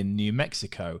in New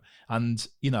Mexico. And,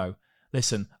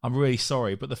 listen, I'm really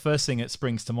sorry, but the first thing that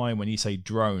springs to mind when you say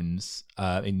drones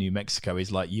in New Mexico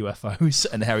is like UFOs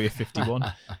and Area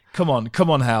 51. Come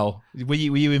on, Hal. Were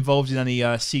you involved in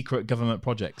any secret government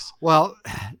projects? Well,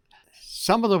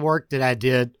 some of the work that I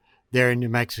did there in New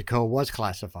Mexico was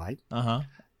classified,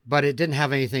 but it didn't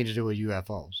have anything to do with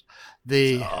UFOs.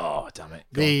 Oh, damn it!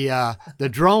 The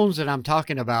drones that I'm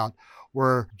talking about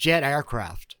were jet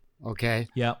aircraft. Okay.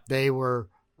 Yeah. They were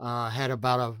had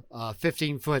about a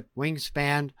 15-foot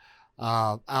wingspan,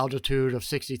 altitude of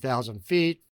 60,000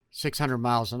 feet, 600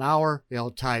 miles an hour.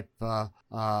 Type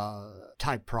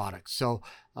products. So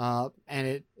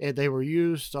and they were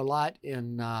used a lot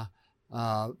in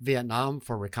Vietnam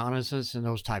for reconnaissance and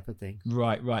those type of things.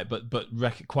 Right. But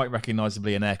quite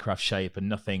recognizably an aircraft shape, and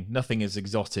nothing as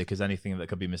exotic as anything that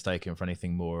could be mistaken for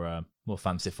anything more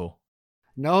fanciful.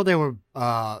 No, they were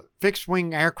fixed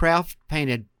wing aircraft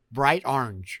painted bright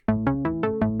orange.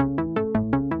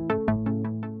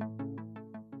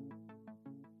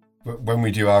 When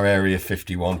we do our Area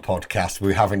 51 podcast,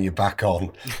 we're having you back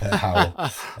on, Howell.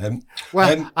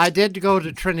 I did go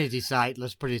to Trinity site,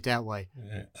 let's put it that way.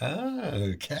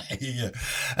 Okay.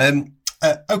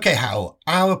 Okay, Howell,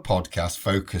 our podcast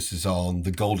focuses on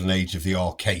the golden age of the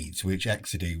arcades, which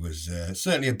Exidy was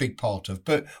certainly a big part of,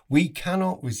 but we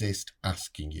cannot resist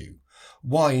asking you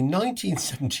why in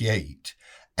 1978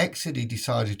 Exidy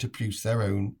decided to produce their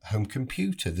own home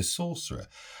computer, the Sorcerer.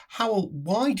 Howell,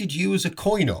 why did you as a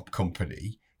coin-op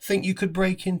company think you could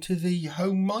break into the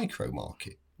home micro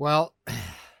market? Well,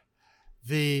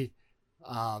 the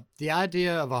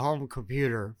idea of a home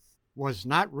computer was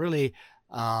not really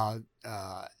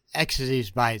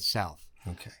Exidy's by itself.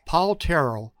 Okay. Paul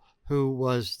Terrell, who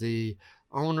was the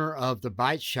owner of the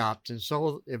Byte Shops and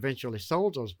eventually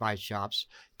sold those Byte Shops,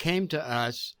 came to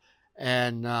us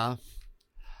and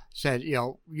said,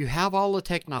 you have all the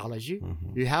technology,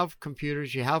 you have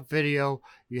computers, you have video,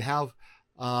 you have,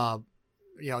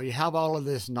 you have all of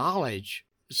this knowledge.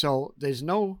 So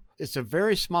it's a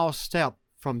very small step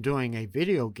from doing a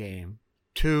video game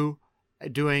to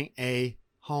doing a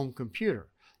home computer.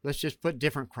 Let's just put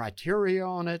different criteria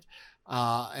on it.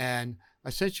 And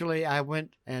essentially I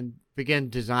went and began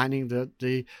designing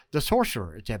the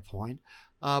Sorcerer at that point,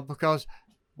 because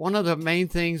one of the main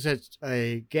things that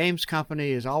a games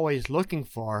company is always looking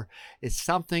for is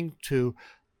something to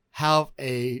try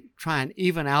and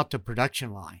even out the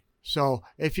production line. So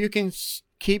if you can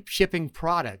keep shipping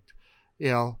product,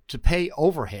 to pay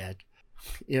overhead,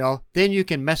 then you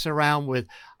can mess around with,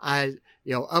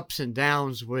 ups and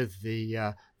downs with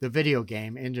the video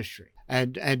game industry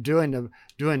and doing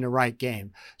the right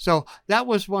game. So that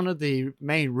was one of the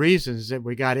main reasons that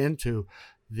we got into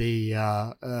the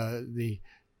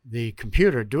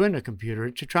computer, doing the computer,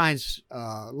 to try and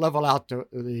level out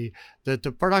the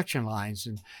production lines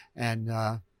and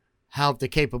have the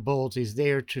capabilities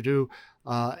there to do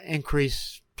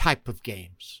increased type of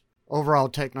games, overall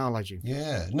technology.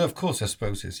 Yeah, no, of course, I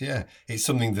suppose it's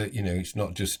something that, it's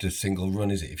not just a single run,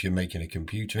 is it, if you're making a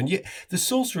computer? And yet the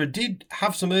Sorcerer did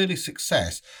have some early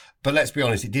success, but let's be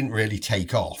honest, it didn't really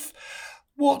take off.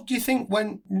 What do you think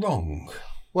went wrong?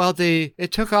 Well,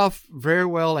 it took off very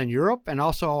well in Europe and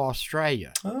also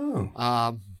Australia.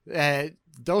 Oh.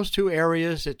 Those two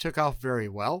areas, it took off very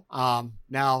well.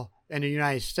 Now, in the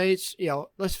United States,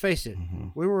 let's face it,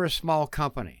 we were a small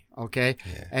company, okay?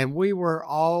 Yeah. And we were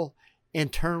all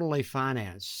internally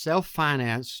financed,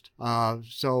 self-financed.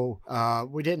 So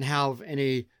we didn't have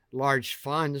any large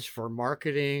funds for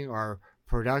marketing or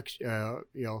production.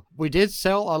 We did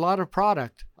sell a lot of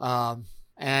product.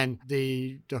 And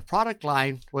the product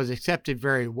line was accepted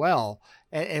very well.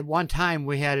 At one time,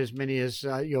 we had as many as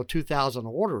 2,000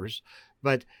 orders.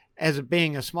 But as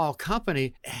being a small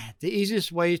company, the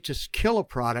easiest way to kill a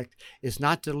product is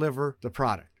not deliver the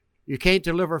product. You can't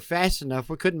deliver fast enough.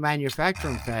 We couldn't manufacture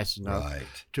them fast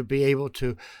enough to be able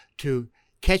to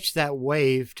catch that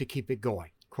wave to keep it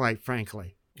going, quite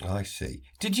frankly. I see.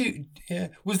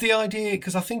 Was the idea,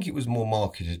 because I think it was more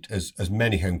marketed as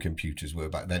many home computers were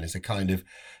back then, as a kind of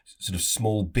sort of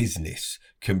small business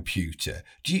computer.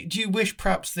 Do you wish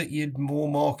perhaps that you'd more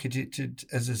marketed it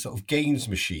as a sort of games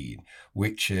machine,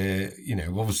 which,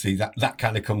 obviously that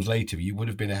kind of comes later. You would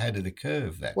have been ahead of the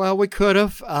curve then. Well, we could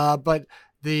have, but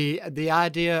the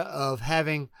idea of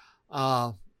having,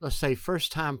 let's say,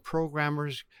 first-time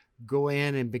programmers go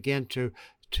in and begin to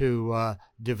to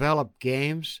develop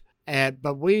games,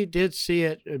 but we did see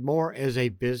it more as a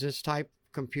business type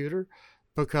computer,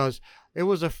 because it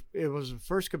was the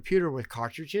first computer with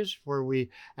cartridges, where we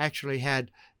actually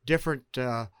had different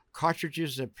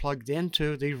cartridges that plugged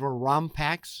into. These were ROM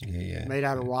packs made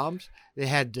out of ROMs. They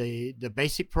had the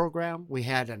basic program. We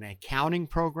had an accounting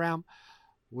program.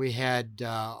 We had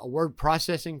a word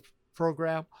processing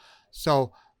program.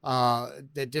 So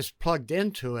that just plugged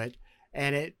into it,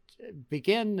 and it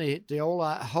began the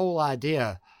whole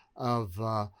idea of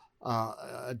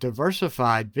a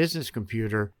diversified business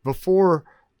computer before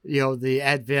the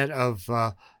advent of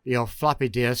floppy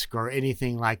disk or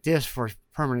anything like this for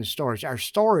permanent storage. Our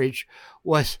storage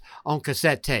was on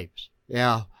cassette tapes.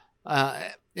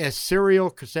 As serial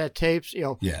cassette tapes,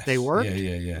 Yes. they worked.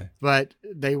 Yeah. But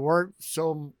they weren't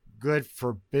so good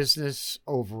for business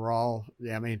overall.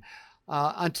 I mean,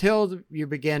 until you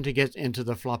began to get into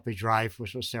the floppy drive,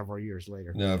 which was several years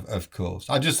later. No, of course.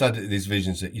 I just had these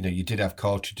visions that, you did have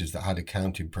cartridges that had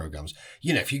accounting programs.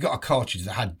 If you got a cartridge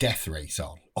that had Death Race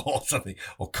on or something,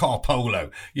 or Car Polo,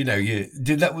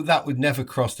 that would never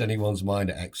crossed anyone's mind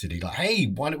at Exidy. Like, hey,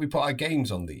 why don't we put our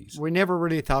games on these? We never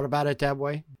really thought about it that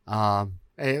way.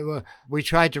 We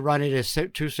tried to run it as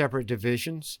two separate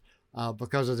divisions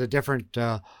because of the different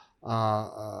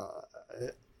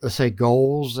let's say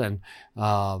goals and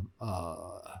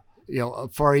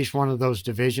for each one of those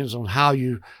divisions on how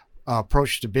you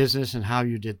approached the business and how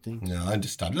you did things. No, I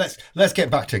understand. Let's get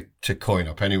back to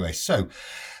CoinOp anyway. So,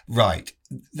 right,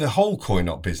 the whole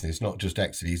CoinOp business, not just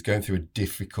Exidy, is going through a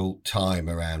difficult time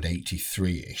around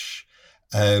 83-ish.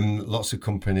 Lots of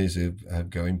companies are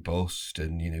going bust,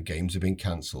 and games have been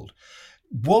cancelled.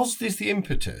 Was this the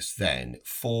impetus then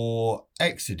for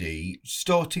Exidy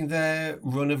starting their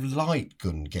run of light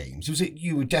gun games? Was it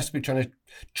you were desperately trying to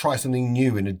try something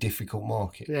new in a difficult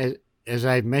market? As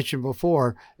I mentioned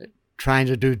before, trying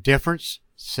to do different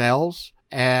sells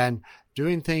and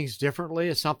doing things differently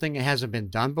is something that hasn't been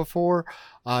done before,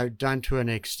 done to an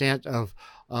extent of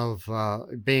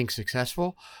being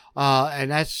successful.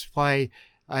 And that's why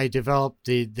I developed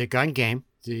the gun game,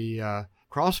 the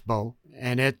Crossbow,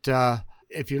 and it...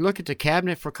 if you look at the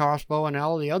cabinet for Crossbow and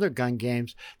all the other gun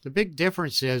games, the big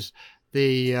difference is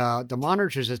the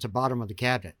monitor's at the bottom of the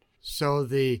cabinet. So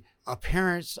the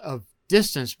appearance of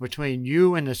distance between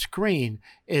you and the screen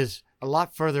is a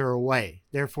lot further away.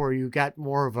 Therefore, you got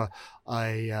more of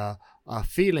a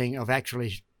feeling of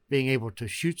actually being able to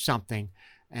shoot something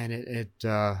and it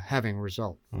having a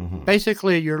result. Mm-hmm.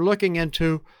 Basically, you're looking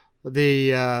into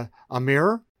a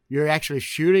mirror. You're actually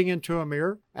shooting into a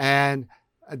mirror, and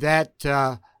that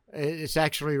it's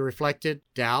actually reflected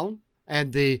down,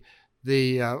 and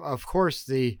of course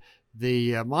the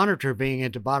monitor being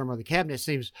at the bottom of the cabinet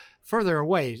seems further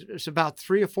away. It's about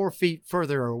 3 or 4 feet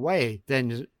further away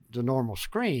than the normal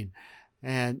screen,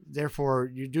 and therefore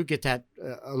you do get that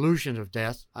illusion of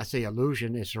depth. I say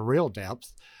illusion; it's a real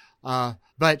depth,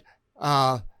 but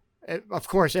of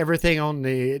course everything on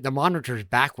the monitor is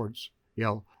backwards.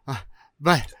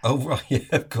 But right, yeah,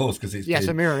 of course, because it's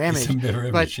a mirror image. It's a mirror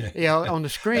image, but yeah. On the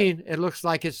screen, it looks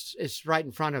like it's right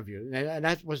in front of you, and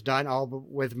that was done all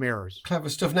with mirrors. Clever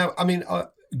stuff. Now, I mean,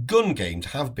 gun games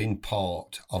have been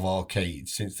part of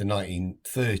arcades since the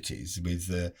 1930s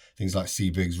with things like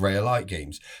Seeburg's Rare Light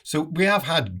games. So we have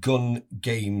had gun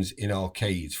games in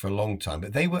arcades for a long time,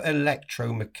 but they were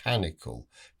electromechanical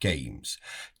games.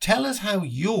 Tell us how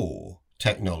your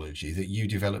technology that you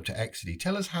developed at Exidy,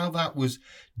 tell us how that was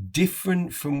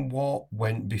different from what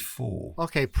went before.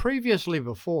 Okay,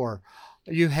 before,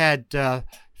 you had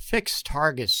fixed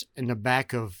targets in the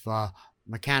back of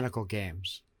mechanical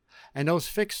games. And those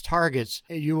fixed targets,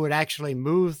 you would actually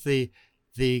move the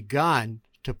gun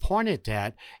to point it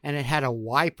at, and it had a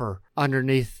wiper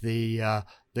underneath the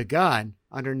gun,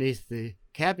 underneath the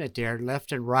cabinet there,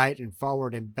 left and right and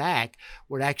forward and back,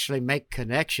 would actually make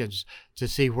connections to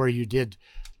see where you did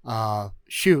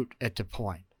shoot at the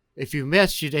point. If you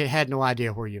missed, you had no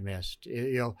idea where you missed.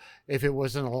 If it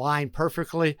wasn't aligned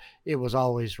perfectly, it was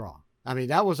always wrong. I mean,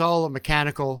 that was all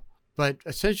mechanical, but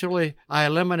essentially I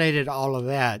eliminated all of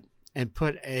that and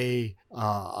put a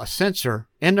sensor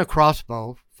in the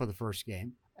Crossbow for the first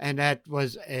game, and that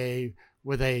was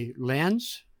with a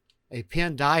lens, a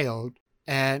pin diode,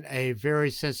 and a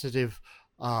very sensitive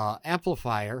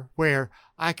amplifier where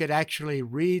I could actually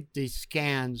read the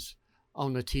scans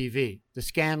on the TV, the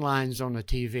scan lines on the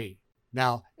TV.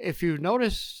 Now, if you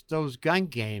notice those gun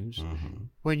games, mm-hmm.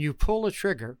 when you pull the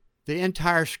trigger, the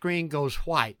entire screen goes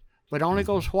white, but only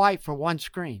mm-hmm. goes white for one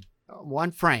screen,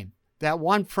 one frame. That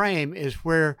one frame is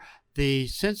where the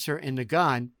sensor in the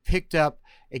gun picked up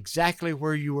exactly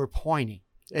where you were pointing.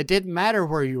 It didn't matter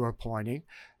where you were pointing.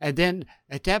 And then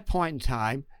at that point in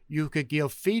time, you could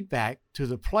give feedback to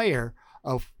the player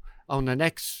of on the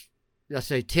next, let's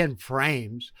say, 10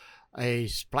 frames, a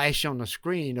splash on the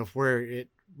screen of where it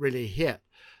really hit.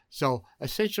 So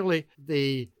essentially,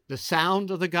 the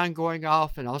sound of the gun going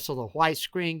off and also the white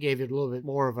screen gave it a little bit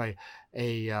more of an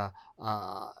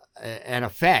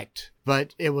effect,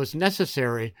 but it was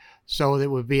necessary so there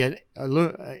would be an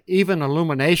even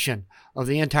illumination of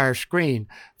the entire screen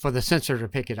for the sensor to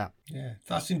pick it up. Yeah,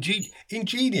 that's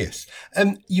ingenious.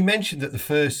 You mentioned that the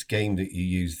first game that you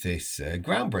used this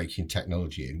groundbreaking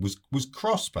technology in was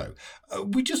Crossbow.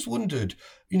 We just wondered,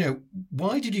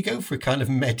 why did you go for a kind of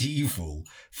medieval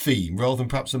theme rather than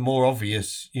perhaps a more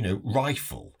obvious,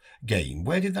 rifle game?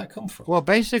 Where did that come from? Well,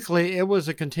 basically, it was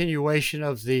a continuation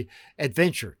of the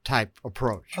adventure type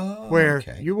approach, where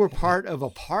you were part of a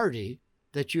party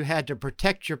that you had to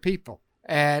protect your people.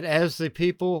 And as the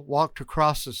people walked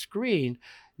across the screen,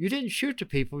 you didn't shoot the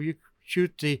people, you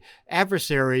shoot the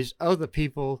adversaries of the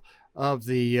people of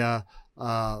the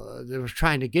that was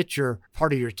trying to get your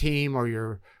part of your team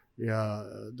or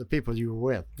the people you were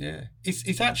with. Yeah,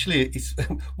 it's actually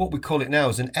what we call it now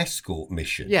as an escort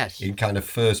mission. Yes, in kind of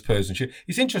first person shoot.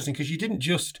 It's interesting because you didn't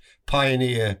just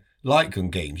pioneer light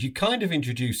gun games. You kind of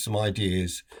introduced some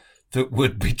ideas that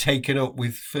would be taken up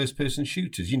with first person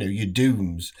shooters. Your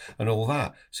Dooms and all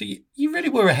that. So you really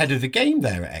were ahead of the game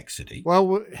there at Exidy.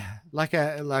 Well, like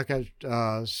I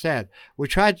said, we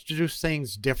tried to do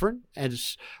things different and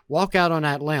just walk out on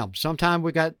that limb. Sometimes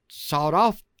we got sawed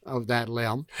off of that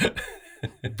limb,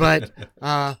 but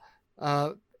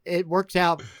it worked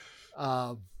out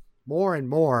more and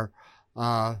more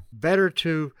better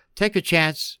to take a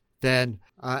chance than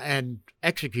and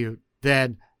execute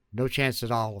than no chance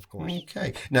at all, of course.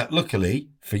 Okay. Now, luckily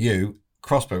for you,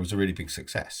 Crossbow was a really big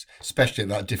success, especially at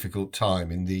that difficult time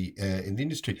in the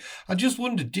industry. I just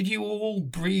wondered, did you all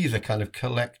breathe a kind of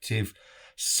collective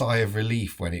sigh of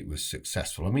relief when it was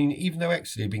successful? I mean, even though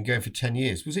Exidy had been going for 10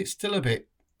 years, was it still a bit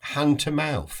hand to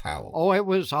mouth, Howell? Oh, it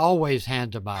was always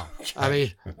hand to mouth. I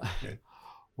mean,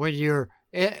 when you're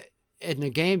in the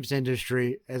games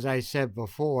industry, as I said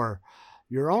before,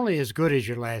 you're only as good as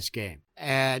your last game.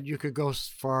 And you could go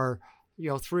for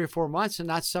 3 or 4 months and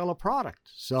not sell a product.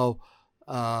 So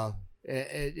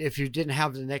if you didn't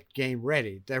have the next game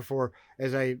ready, therefore,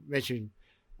 as I mentioned,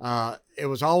 it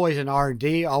was always an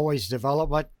R&D, always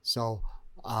development. So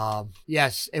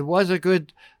yes, it was a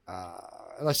good,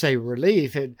 let's say,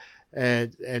 relief,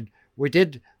 and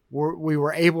we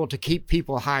were able to keep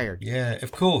people hired. Yeah,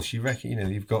 of course. You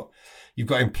reckon you've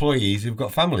got employees who've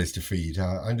got families to feed.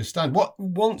 I understand.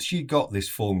 Once you got this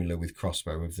formula with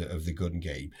Crossbow of the gun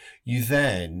game, you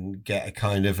then get a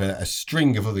kind of a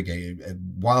string of other games, a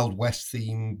Wild West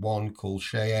theme one called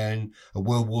Cheyenne, a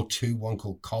World War II one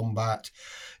called Combat.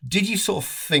 Did you sort of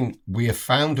think we have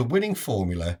found a winning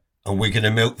formula and we're going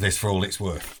to milk this for all it's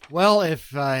worth? Well, if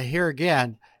here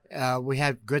again, we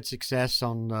had good success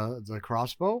on the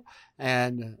Crossbow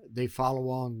and the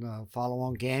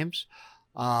follow-on games.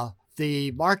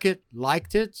 The market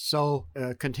liked it, so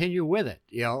continue with it,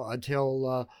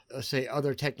 until, say,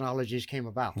 other technologies came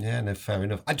about. Yeah, no, fair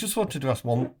enough. I just wanted to ask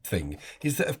one thing,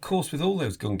 is that, of course, with all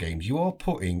those gun games, you are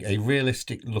putting a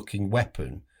realistic-looking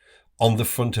weapon on the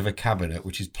front of a cabinet,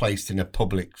 which is placed in a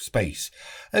public space.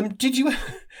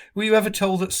 Were you ever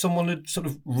told that someone had sort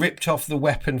of ripped off the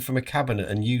weapon from a cabinet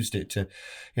and used it to,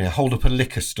 hold up a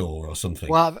liquor store or something?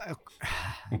 Well,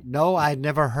 no, I'd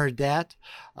never heard that.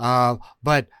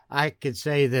 But I could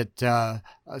say that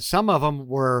some of them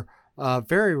were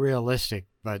very realistic.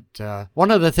 But one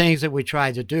of the things that we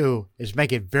tried to do is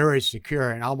make it very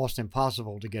secure and almost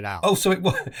impossible to get out. Oh, so it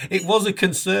was a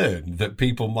concern that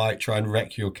people might try and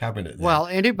wreck your cabinet then. Well,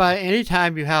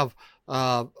 anytime you have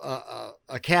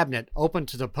a cabinet open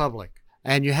to the public,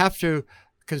 and you have to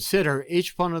consider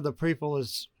each one of the people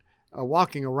is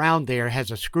walking around there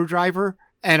has a screwdriver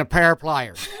and a pair of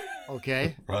pliers.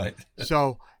 Okay? Right.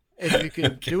 So if you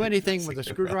can do anything with a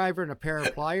screwdriver and a pair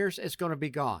of pliers, it's going to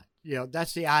be gone.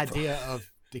 That's the idea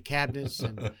of the cabinets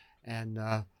and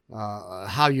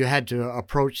how you had to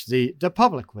approach the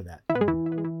public with that.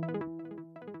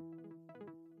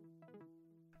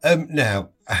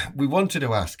 Now, we wanted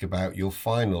to ask about your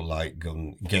final light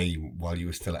gun game while you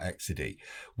were still at Exidy,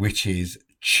 which is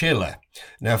Chiller.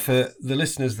 Now, for the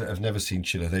listeners that have never seen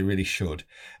Chiller, they really should.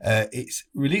 It's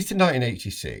released in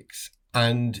 1986.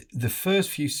 And the first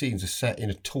few scenes are set in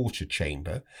a torture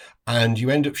chamber, and you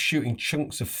end up shooting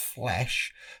chunks of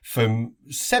flesh from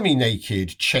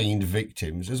semi-naked chained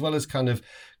victims, as well as kind of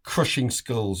crushing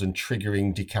skulls and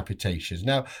triggering decapitations.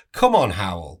 Now, come on,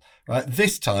 Howell. Right,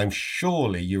 this time,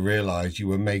 surely you realised you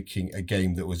were making a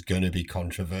game that was going to be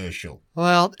controversial.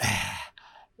 Well,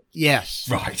 yes.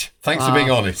 Right. Thanks for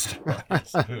being honest.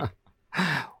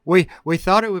 We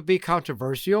thought it would be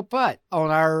controversial, but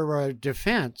on our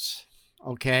defense,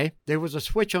 okay, there was a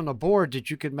switch on the board that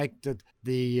you could make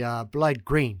the blood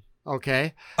green.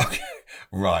 Okay. Okay.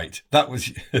 Right. That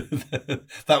was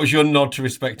your nod to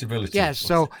respectability. Yes.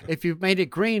 So if you made it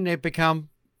green, they become,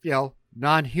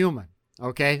 non-human.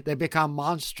 Okay. They become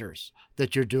monsters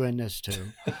that you're doing this to.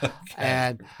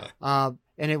 Okay.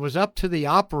 And it was up to the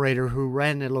operator who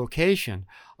ran the location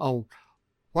on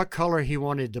what color he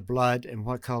wanted the blood and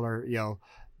what color,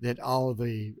 that all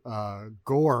the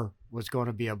gore was going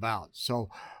to be about. So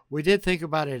we did think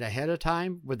about it ahead of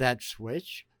time with that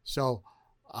switch. So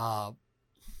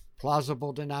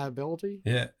plausible deniability.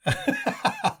 Yeah.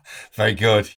 Very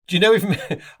good. Do you know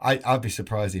if I'd be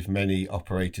surprised if many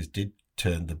operators did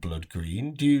turn the blood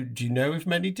green? Do you know if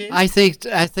many did? I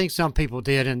think some people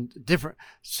did in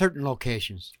certain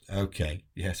locations. Okay.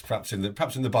 Yes. Perhaps in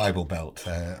the Bible Belt,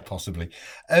 possibly.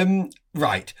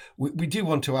 Right. We do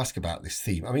want to ask about this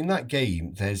theme. I mean, that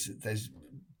game. There's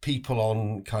people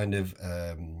on kind of.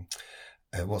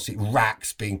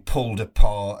 Racks being pulled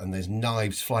apart, and there's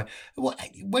knives flying.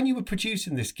 When you were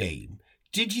producing this game,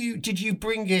 did you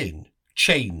bring in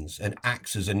chains and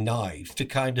axes and knives to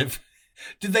kind of?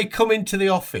 Did they come into the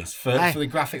office for the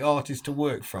graphic artist to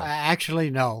work from? Actually,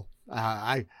 no.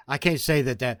 I can't say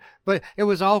that, but it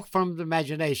was all from the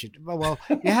imagination. Well,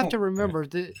 you have to remember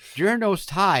that during those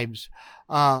times,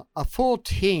 a full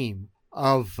team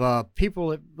of people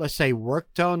that, let's say,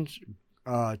 worked on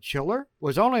Chiller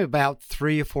was only about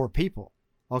 3 or 4 people.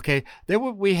 Okay,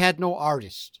 we had no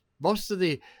artists. Most of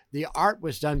the art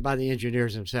was done by the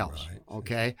engineers themselves. Right.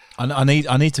 Okay, I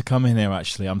need to come in here.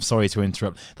 Actually, I'm sorry to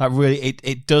interrupt. That really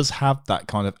it does have that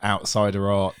kind of outsider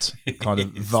art kind of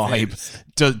vibe.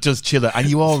 Does Chiller, and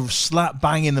you are slap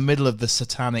bang in the middle of the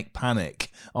satanic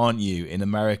panic, aren't you? In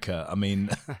America, I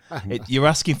mean, you're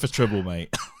asking for trouble,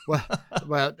 mate.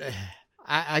 well,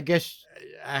 I guess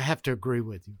I have to agree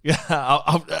with you. Yeah,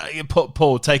 I'll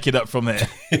Paul, take it up from there.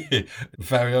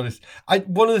 Very honest.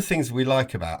 One of the things we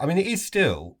like about, I mean, it is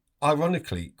still,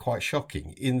 ironically, quite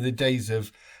shocking in the days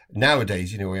of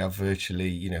nowadays. We have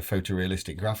virtually,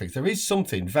 photorealistic graphics. There is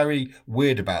something very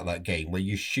weird about that game where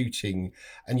you're shooting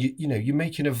and you're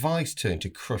making a vice turn to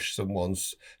crush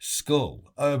someone's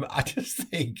skull. I just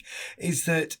think is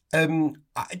that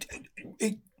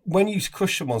when you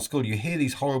crush someone's skull, you hear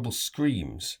these horrible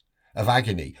screams of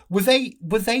agony. Were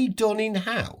they done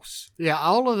in-house? Yeah,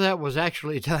 all of that was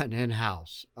actually done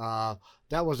in-house.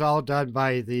 That was all done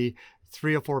by the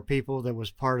 3 or 4 people that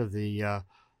was part of the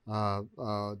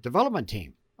development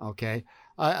team. Okay,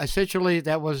 essentially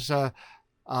that was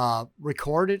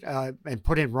recorded and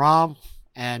put in ROM,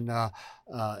 and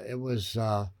it was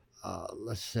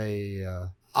let's say.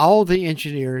 All the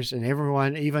engineers and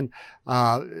everyone, even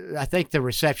I think the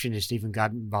receptionist even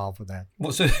got involved with that.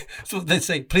 Well, so they'd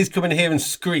say, "Please come in here and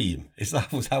scream." Is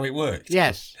that was how it worked?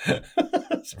 Yes.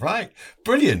 That's right.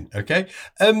 Brilliant. Okay.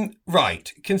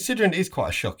 Right. Considering it is quite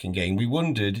a shocking game, we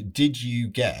wondered, did you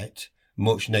get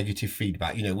much negative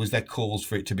feedback? Was there calls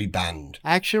for it to be banned?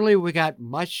 Actually, we got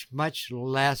much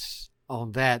less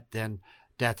on that than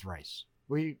Death Race.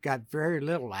 We got very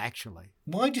little, actually.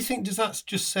 Why do you think, does that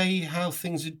just say how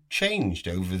things had changed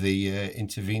over the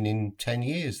intervening 10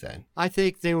 years then? I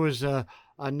think there was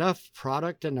enough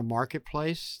product in the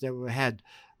marketplace that we had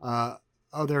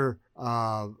other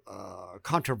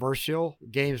controversial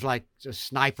games like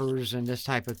Snipers and this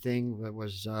type of thing that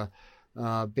was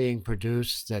being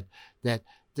produced, that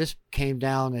this came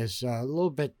down as a little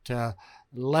bit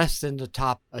less than the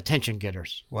top attention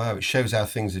getters. Wow, it shows how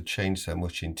things had changed so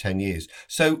much in 10 years.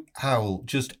 So, Howell,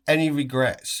 just any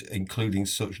regrets including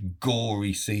such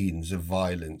gory scenes of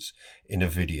violence in a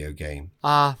video game?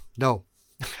 No.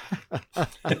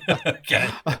 Okay.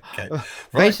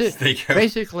 Right,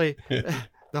 basically,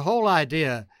 the whole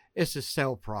idea is to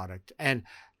sell product and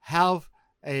have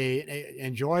an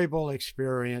enjoyable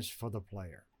experience for the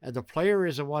player. And the player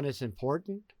is the one that's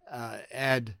important,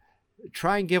 and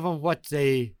try and give them what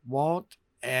they want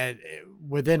and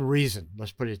within reason.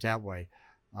 Let's put it that way.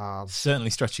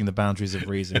 Certainly stretching the boundaries of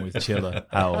reason with Chiller.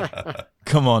 Howell,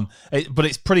 come on! But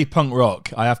it's pretty punk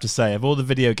rock, I have to say. Of all the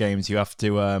video games you have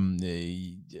to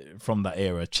from that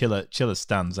era, Chiller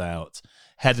stands out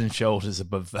head and shoulders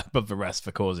above the rest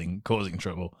for causing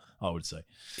trouble, I would say.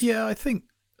 Yeah, I think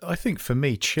for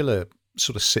me, Chiller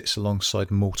sort of sits alongside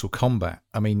Mortal Kombat.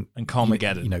 I mean, and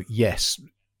Carmageddon. Yes.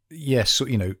 yes,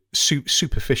 you know,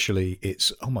 superficially,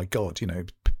 it's, oh my God, you know,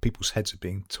 people's heads are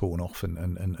being torn off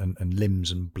and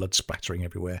limbs and blood splattering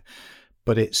everywhere.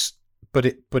 But it's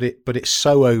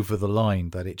so over the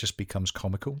line that it just becomes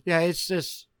comical. Yeah, it's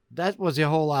just, that was the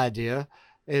whole idea,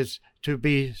 is to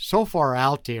be so far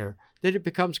out there that it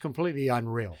becomes completely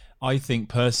unreal. I think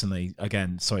personally,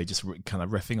 again, sorry, just kind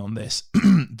of riffing on this,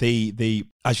 the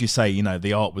as you say, you know,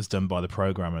 the art was done by the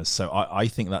programmers, so I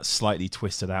think that slightly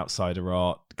twisted outsider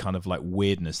art, kind of like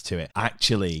weirdness to it,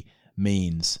 actually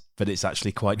means that it's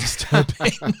actually quite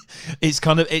disturbing.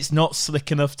 It's not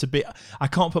slick enough to be. I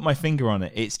can't put my finger on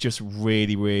it. It's just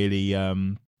really, really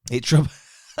it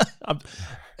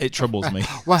troubles me.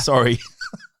 Well, sorry.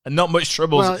 Not much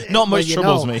troubles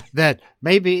me. That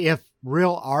maybe if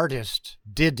real artists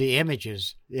did the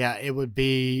images, yeah, it would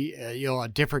be a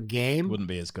different game. Wouldn't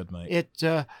be as good, mate. It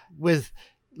with,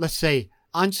 let's say,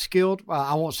 unskilled.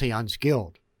 I won't say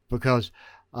unskilled, because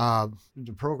the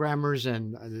programmers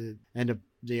and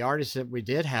the artists that we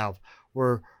did have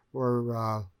were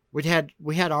we had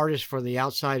artists for the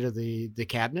outside of the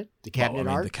cabinet,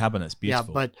 art. The cabinet's beautiful.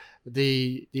 Yeah, but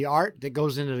the art that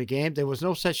goes into the game, there was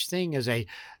no such thing as a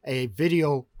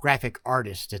video graphic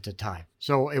artist at the time.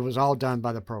 So it was all done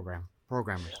by the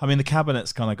programmers. I mean, the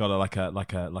cabinet's kind of got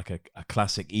a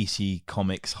classic EC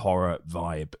Comics horror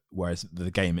vibe, whereas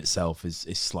the game itself is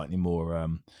slightly more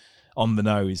on the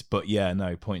nose. But yeah,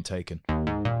 no, point taken.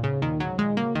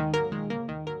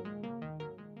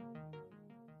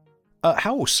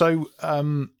 Howell, so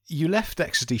you left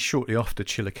Exidy shortly after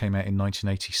Chiller came out in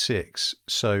 1986,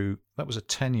 so that was a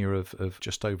tenure of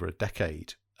just over a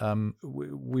decade.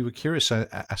 We were curious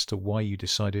as to why you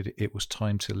decided it was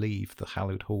time to leave the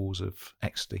hallowed halls of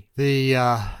Exidy.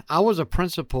 I was a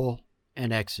principal in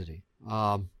Exidy.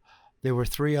 There were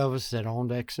three of us that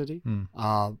owned Exidy.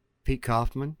 Pete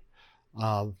Kaufman,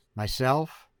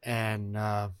 myself, and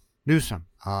Newsom.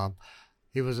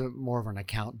 He was more of an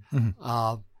accountant.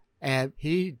 Mm-hmm. And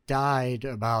he died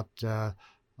about 4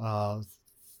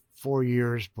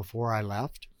 years before I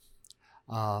left.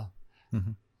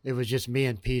 It was just me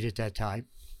and Pete at that time.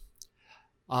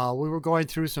 We were going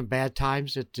through some bad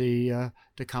times at the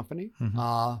company.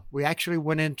 We actually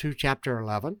went into Chapter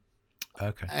 11.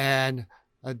 Okay. And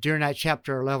during that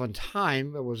Chapter 11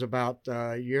 time, it was about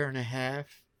a year and a half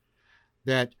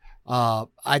that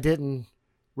I didn't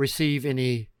receive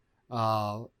any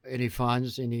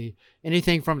funds,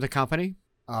 anything from the company.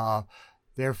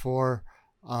 Therefore,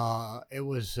 it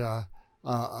was a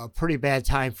pretty bad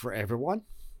time for everyone.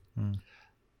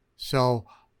 So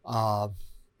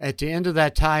at the end of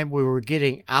that time, we were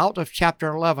getting out of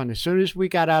Chapter 11. As soon as we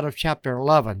got out of Chapter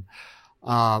 11,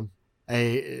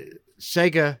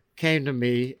 Sega came to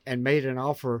me and made an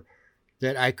offer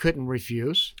that I couldn't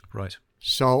refuse. Right.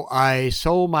 So I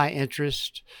sold my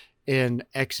interest in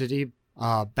Exidy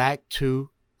back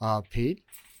to Pete,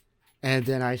 and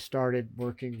then I started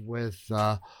working at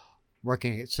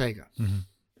Sega.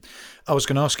 I was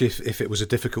going to ask if it was a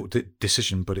difficult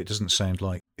decision, but it doesn't sound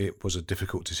like it was a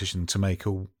difficult decision to make.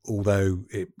 Although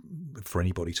for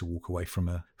anybody to walk away from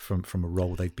a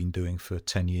role they've been doing for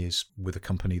 10 years with a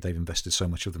company they've invested so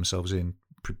much of themselves in,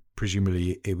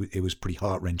 presumably it was pretty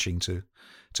heart wrenching to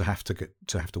have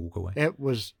to walk away. It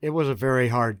was a very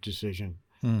hard decision.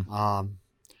 But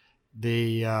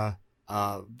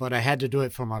I had to do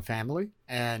it for my family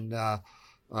and the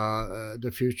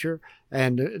future of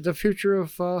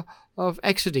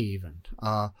Exidy even.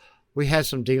 We had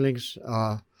some dealings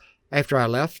after I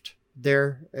left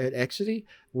there at Exidy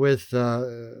with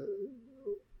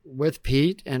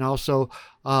Pete, and also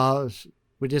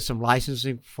we did some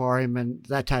licensing for him and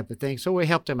that type of thing. So we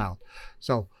helped him out.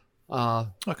 So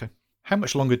okay. How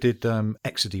much longer did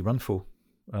Exidy run for?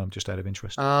 Just out of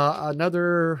interest.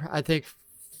 Another, I think,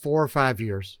 4 or 5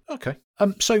 years. Okay.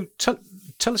 So tell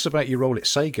us about your role at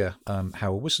Sega,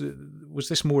 Howell. Was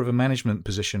this more of a management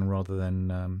position rather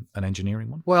than an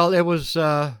engineering one? Well, it was,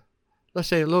 let's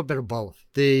say, a little bit of both.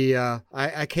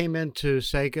 I came into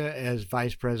Sega as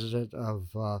vice president of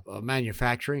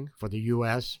manufacturing for the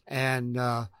U.S. and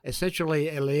essentially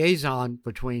a liaison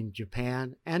between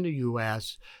Japan and the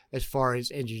U.S. as far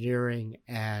as engineering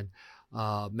and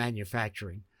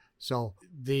manufacturing. So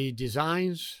the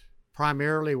designs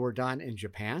primarily were done in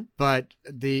Japan, but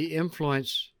the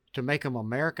influence to make them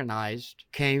Americanized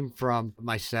came from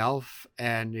myself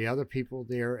and the other people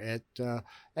there at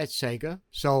Sega.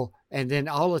 So, and then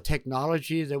all the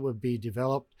technology that would be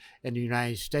developed in the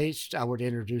United States, I would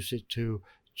introduce it to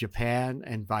Japan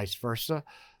and vice versa.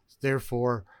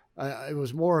 Therefore, it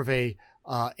was more of a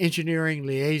engineering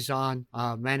liaison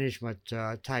management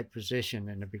type position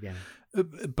in the beginning.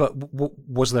 But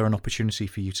was there an opportunity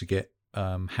for you to get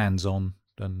hands-on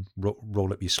and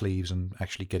roll up your sleeves and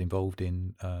actually get involved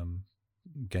in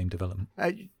game development?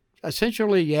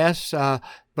 Essentially, yes,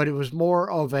 but it was more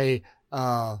of a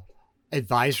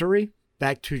advisory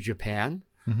back to Japan.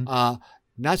 Mm-hmm.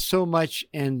 Not so much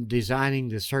in designing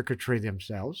the circuitry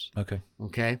themselves. Okay,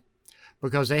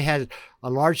 because they had a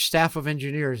large staff of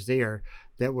engineers there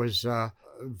that was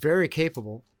very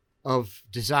capable of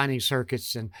designing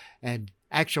circuits and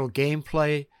actual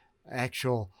gameplay,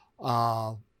 actual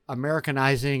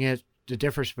Americanizing it, the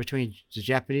difference between the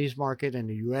Japanese market and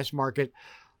the U.S. market.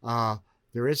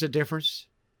 There is a difference.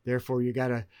 Therefore, you got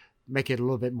to make it a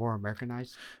little bit more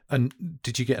Americanized. And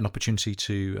did you get an opportunity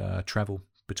to travel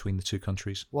between the two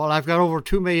countries? Well, I've got over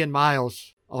 2 million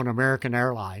miles on American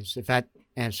Airlines, if that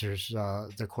answers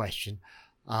the question.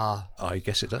 I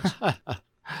guess it does.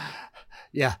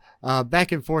 Yeah.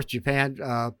 Back and forth Japan,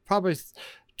 probably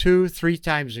 2-3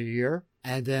 times a year.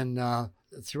 And then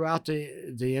throughout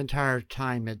the entire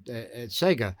time at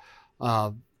Sega,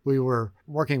 we were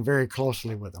working very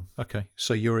closely with them. Okay.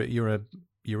 So you're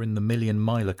in the Million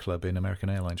Miler Club in American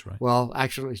Airlines, right? Well,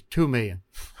 actually, 2 million.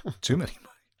 2 million,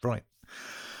 right?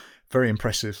 Very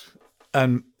impressive.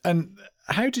 And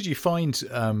how did you find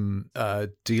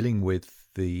dealing with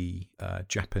the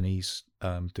Japanese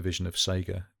division of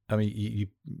Sega? I mean,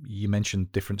 you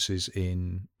mentioned differences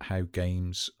in how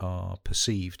games are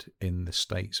perceived in the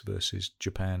States versus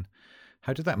Japan.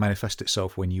 How did that manifest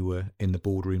itself when you were in the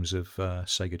boardrooms of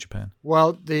Sega Japan?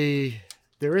 Well,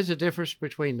 there is a difference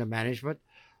between the management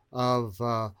of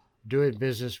doing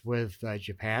business with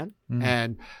Japan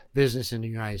and business in the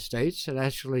United States, and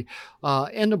actually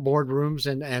in the boardrooms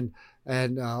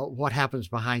and what happens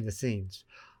behind the scenes.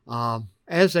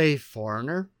 As a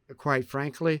foreigner, quite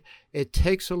frankly, it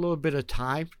takes a little bit of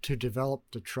time to develop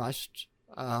the trust.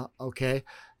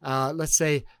 Let's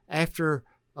say after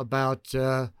about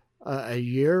a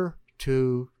year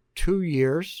to 2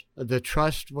 years, the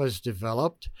trust was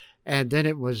developed, and then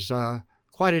it was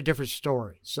quite a different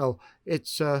story. So it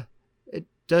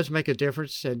does make a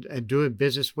difference in doing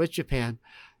business with Japan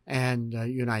and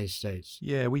United States.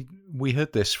 Yeah, we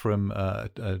heard this from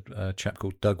a chap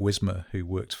called Doug Wismer, who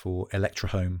worked for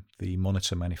Electrohome, the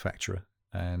monitor manufacturer,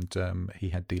 and he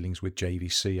had dealings with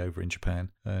JVC over in Japan,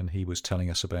 and he was telling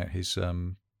us about his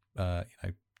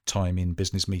time in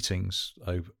business meetings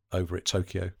over at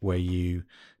Tokyo, where you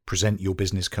present your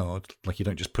business card, like you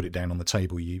don't just put it down on the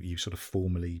table, you sort of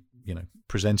formally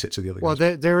present it to the other guys.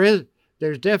 Well,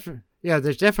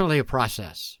 there's definitely a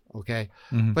process, okay?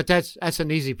 Mm-hmm. But that's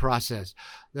an easy process.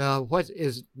 What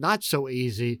is not so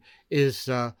easy is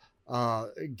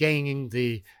gaining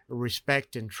the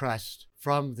respect and trust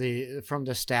from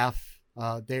the staff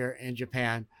there in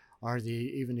Japan, or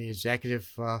even the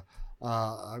executive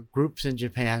groups in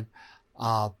Japan.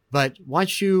 But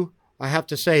I have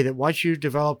to say that once you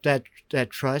develop that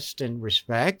trust and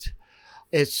respect,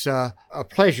 it's a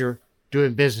pleasure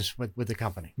doing business with the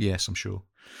company. Yes, I'm sure.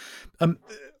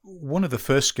 One of the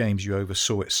first games you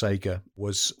oversaw at Sega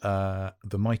was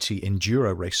the mighty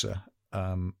Enduro Racer,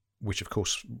 which, of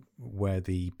course, where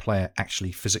the player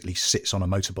actually physically sits on a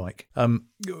motorbike.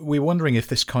 We're wondering if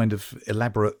this kind of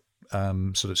elaborate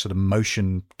sort of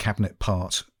motion cabinet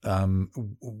part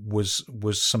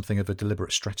was something of a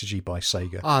deliberate strategy by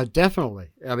Sega.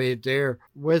 Definitely. I mean, they're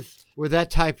with that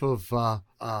type of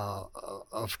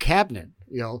cabinet.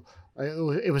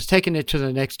 It was taking it to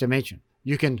the next dimension.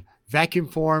 You can vacuum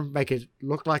form, make it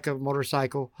look like a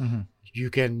motorcycle. Mm-hmm. You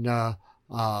can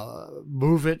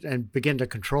move it and begin to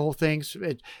control things.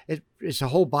 It's a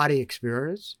whole body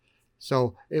experience.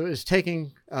 So it was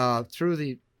taking through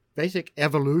the basic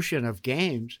evolution of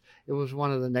games. It was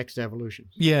one of the next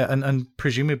evolutions. Yeah, and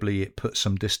presumably it put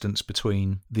some distance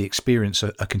between the experience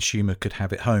a consumer could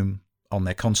have at home on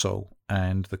their console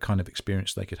and the kind of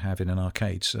experience they could have in an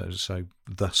arcade. So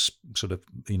thus sort of,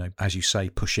 as you say,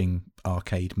 pushing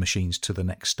arcade machines to the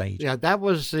next stage. Yeah, that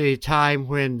was the time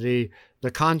when the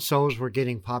consoles were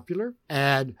getting popular,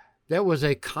 and there was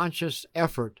a conscious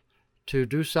effort to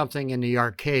do something in the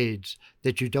arcades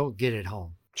that you don't get at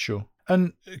home. Sure.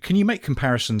 And can you make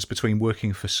comparisons between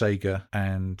working for Sega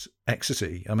and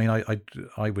Exidy? I mean,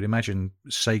 I would imagine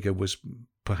Sega was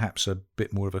perhaps a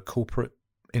bit more of a corporate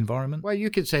environment. Well, you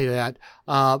could say that.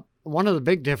 One of the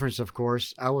big differences, of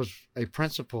course, I was a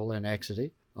principal in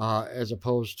Exidy as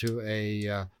opposed to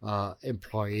a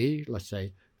employee, let's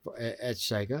say, at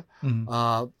Sega.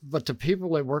 Mm-hmm. But the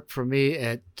people that worked for me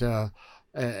at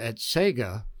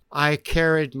Sega, I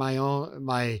carried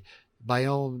my my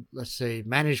own, let's say,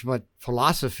 management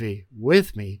philosophy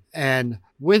with me. And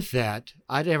with that,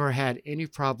 I never had any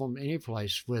problem any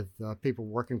place with people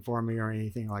working for me or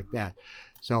anything like that.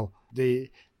 So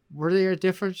were there a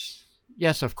difference?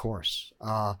 Yes, of course.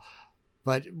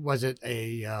 But was it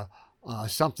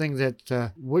something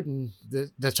that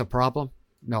that's a problem?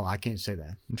 No, I can't say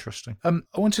that. Interesting. I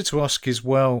wanted to ask as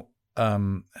well,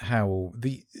 how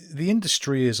the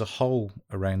industry as a whole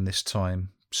around this time,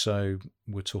 so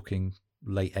we're talking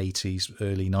late 80s,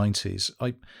 early 90s,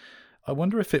 I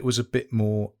wonder if it was a bit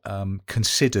more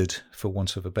considered, for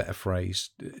want of a better phrase,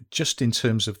 just in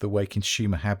terms of the way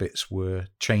consumer habits were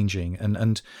changing,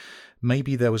 and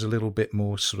maybe there was a little bit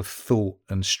more sort of thought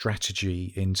and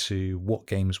strategy into what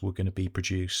games were going to be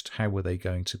produced, how were they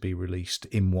going to be released,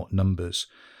 in what numbers,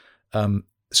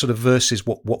 sort of versus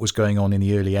what was going on in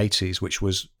the early 80s, which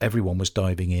was everyone was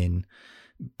diving in.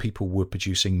 People were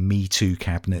producing Me Too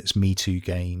cabinets, Me Too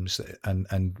games,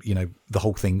 and you know, the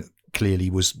whole thing clearly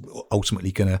was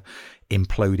ultimately going to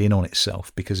implode in on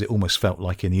itself, because it almost felt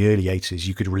like in the early 80s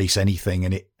you could release anything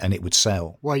and it would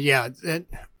sell. Well, yeah,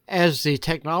 as the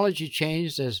technology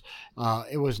changed, as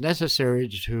it was necessary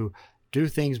to do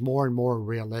things more and more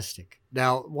realistic.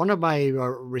 Now, one of my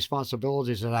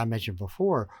responsibilities that I mentioned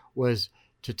before was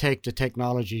to take the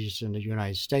technologies in the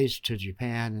United States to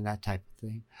Japan and that type of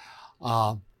thing.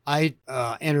 I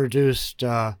introduced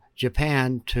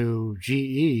Japan to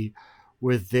GE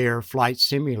with their flight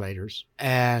simulators.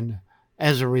 And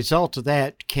as a result of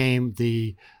that came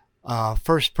the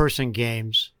first-person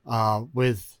games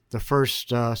with the first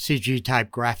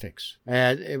CG-type graphics.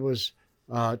 And it was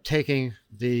taking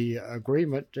the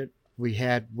agreement that we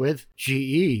had with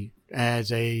GE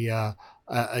as a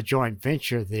joint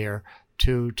venture there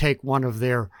to take one of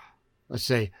their, let's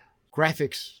say,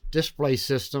 graphics display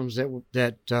systems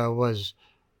that was,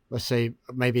 let's say,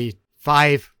 maybe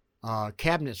 5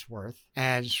 cabinets worth,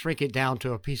 and shrink it down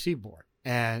to a PC board.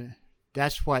 And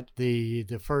that's what the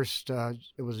first,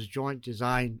 it was a joint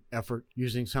design effort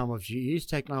using some of GE's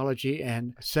technology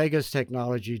and Sega's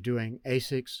technology, doing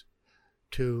ASICs,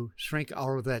 to shrink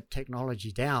all of that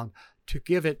technology down to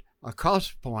give it a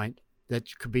cost point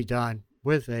that could be done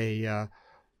with a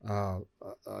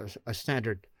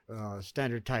standard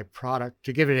type product,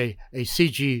 to give it a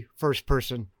CG first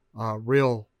person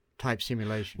real type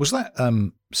simulation. Was that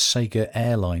Sega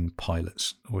Airline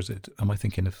pilots, or was it? Am I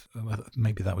thinking of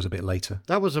maybe that was a bit later?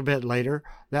 That was a bit later.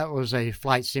 That was a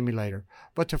flight simulator.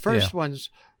 But the first ones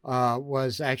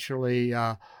was actually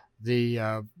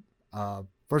the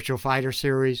Virtua Fighter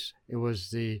series. It was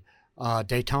the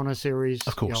Daytona series.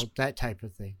 Of course, that type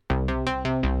of thing.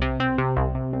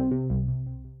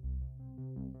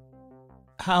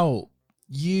 Hal,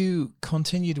 you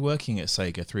continued working at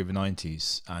Sega through the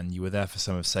 90s, and you were there for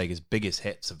some of Sega's biggest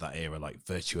hits of that era, like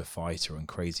Virtua Fighter and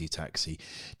Crazy Taxi.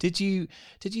 Did you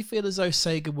feel as though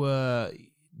Sega were,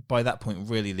 by that point,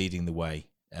 really leading the way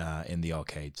in the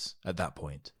arcades at that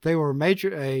point? They were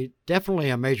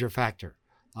definitely a major factor.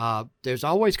 There's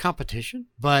always competition,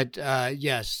 but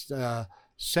yes,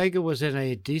 Sega was in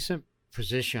a decent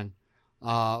position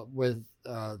with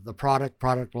the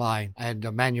product line and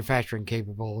the manufacturing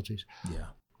capabilities. Yeah.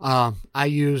 I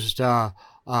used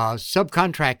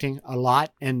subcontracting a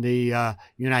lot in the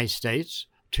United States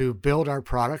to build our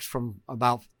products from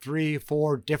about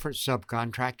 3-4 different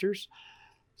subcontractors.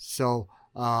 So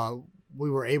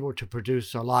we were able to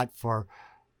produce a lot for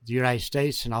the United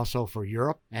States and also for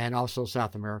Europe and also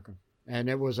South America. And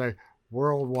it was a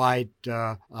worldwide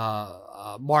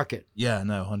market. Yeah,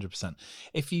 no, 100%.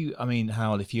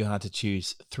 Howell, if you had to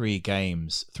choose 3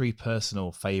 games, 3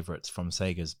 personal favorites from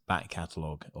Sega's back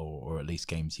catalogue, or at least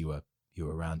games you were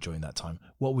around during that time,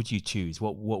 what would you choose?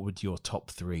 What would your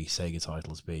top 3 Sega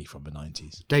titles be from the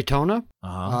 90s? Daytona.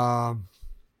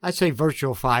 I'd say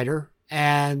Virtua Fighter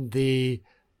and the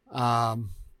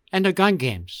gun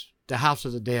games, the House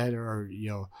of the Dead, or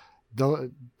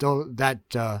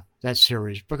that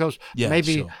series, because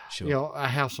sure. I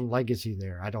have some legacy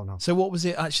there. I don't know. So what was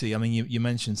it actually? I mean, you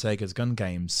mentioned Sega's gun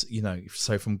games.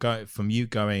 So from you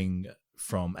going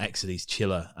from Exidy's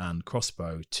Chiller and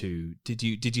Crossbow to did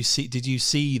you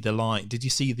see the line? Did you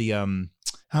see the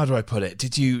how do I put it?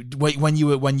 Did you when you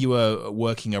were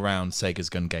working around Sega's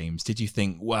gun games? Did you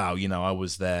think, wow, I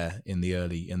was there in the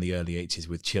early 80s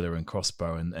with Chiller and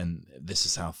Crossbow, and this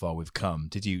is how far we've come?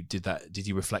 Did you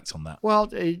reflect on that? Well,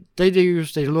 they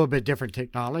used a little bit different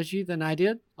technology than I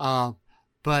did,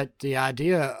 but the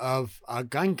idea of a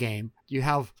gun game, you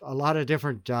have a lot of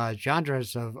different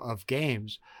genres of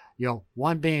games.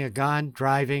 One being a gun,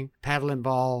 driving, paddle and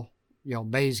ball,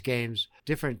 maze games,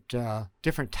 different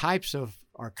types of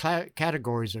or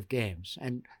categories of games.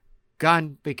 And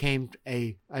gun became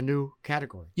a new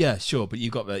category. Yeah, sure, but you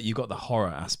got the horror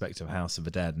aspect of House of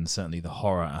the Dead, and certainly the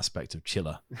horror aspect of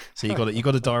Chiller. So you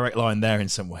got a direct line there in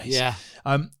some ways. Yeah.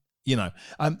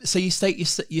 So you stayed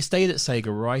at Sega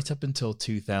right up until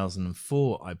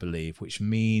 2004, I believe, which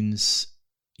means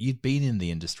you'd been in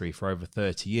the industry for over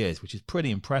 30 years, which is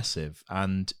pretty impressive.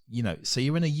 And so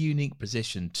you're in a unique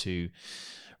position to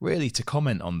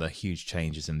comment on the huge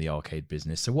changes in the arcade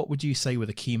business. So what would you say were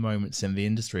the key moments in the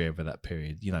industry over that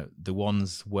period? The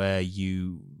ones where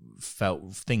you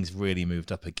felt things really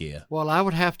moved up a gear. Well, I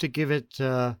would have to give it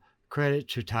credit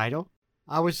to Taito.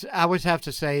 I would have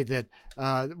to say that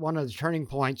one of the turning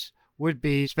points would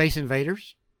be Space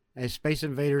Invaders. As Space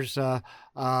Invaders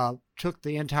took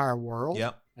the entire world.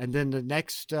 Yep. And then the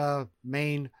next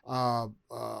main,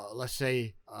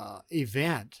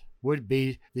 event would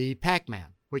be the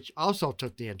Pac-Man, which also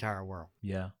took the entire world.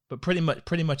 Yeah, but pretty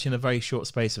much in a very short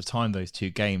space of time, those two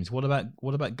games. What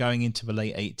about going into the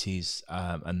late 80s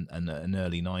and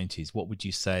early 90s? What would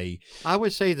you say? I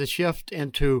would say the shift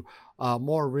into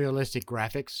more realistic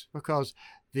graphics, because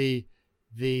the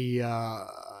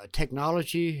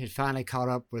technology had finally caught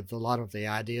up with a lot of the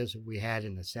ideas that we had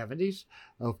in the 70s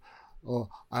of,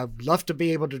 I'd love to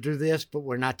be able to do this, but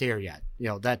we're not there yet.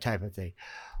 That type of thing,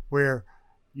 where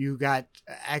you got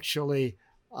actually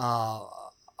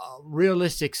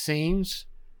realistic scenes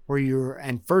where you're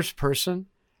in first person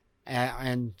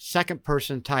and second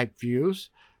person type views,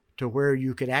 to where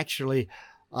you could actually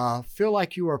feel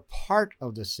like you were part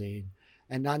of the scene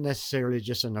and not necessarily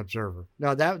just an observer.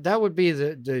 Now that would be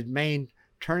the main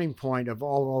turning point of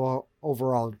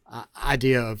overall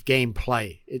idea of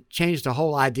gameplay. It changed the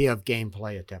whole idea of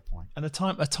gameplay at that point. And a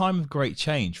time of great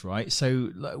change, right? So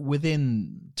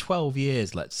within 12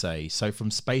 years, let's say, so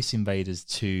from Space Invaders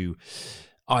to,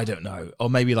 I don't know, or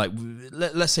maybe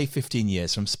let's say 15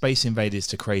 years, from Space Invaders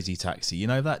to Crazy Taxi,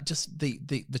 that just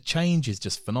the change is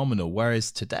just phenomenal.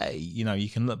 Whereas today, you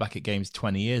can look back at games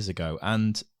 20 years ago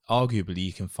and arguably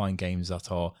you can find games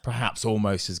that are perhaps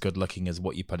almost as good looking as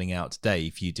what you're putting out today,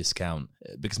 if you discount,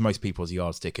 because most people's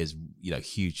yardstick is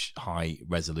huge high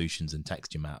resolutions and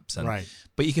texture maps, and right.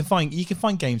 But you can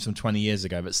find games from 20 years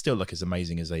ago that still look as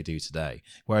amazing as they do today,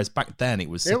 whereas back then it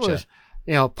was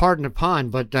pardon the pun,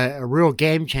 but a real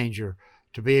game changer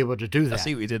to be able to do that. I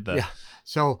see what you did there. Yeah.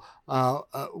 So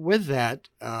with that,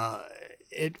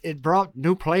 it brought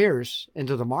new players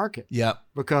into the market. Yeah.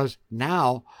 Because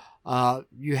now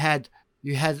you had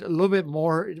a little bit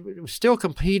more. It was still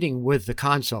competing with the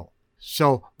console.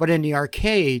 So, but in the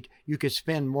arcade, you could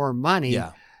spend more money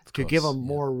to give them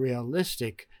more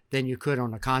realistic than you could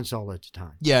on a console at the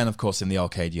time. Yeah, and of course in the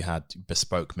arcade you had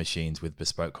bespoke machines with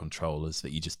bespoke controllers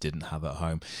that you just didn't have at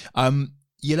home.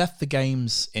 You left the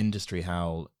games industry,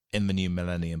 Hal, in the new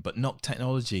millennium, but not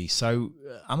technology. So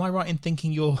am I right in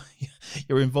thinking you're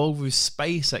involved with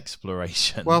space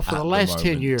exploration? Well, for the last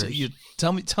 10 years.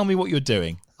 Tell me what you're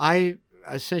doing. I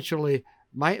essentially,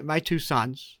 my two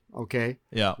sons,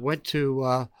 went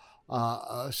to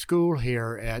a school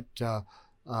here at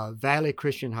Valley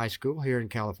Christian High School here in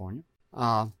California.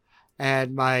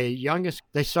 And my youngest,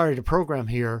 they started a program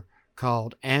here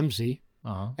called AMSI.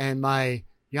 Uh-huh. And my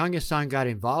youngest son got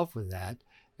involved with that.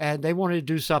 And they wanted to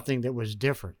do something that was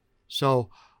different.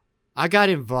 So I got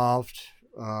involved,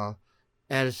 and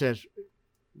it says,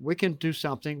 we can do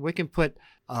something. We can put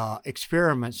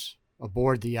experiments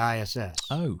aboard the ISS.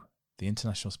 Oh, the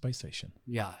International Space Station.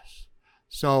 Yes.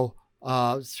 So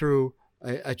through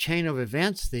a chain of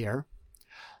events there,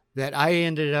 that I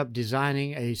ended up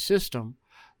designing a system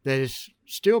that is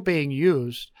still being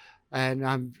used, and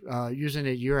I'm using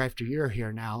it year after year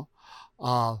here now,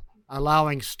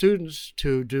 allowing students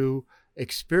to do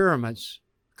experiments,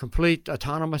 complete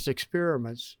autonomous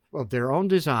experiments of their own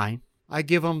design. I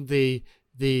give them the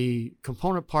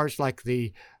component parts like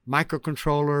the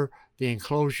microcontroller, the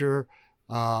enclosure,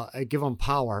 I give them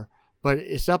power, but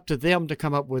it's up to them to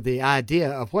come up with the idea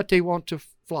of what they want to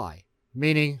fly.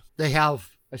 Meaning they have,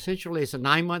 essentially it's a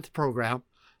 9-month program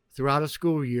throughout a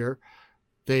school year.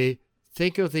 They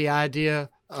think of the idea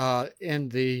in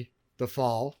the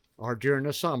fall or during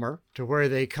the summer, to where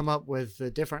they come up with the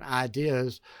different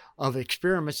ideas of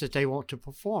experiments that they want to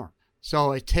perform.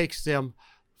 So it takes them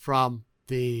from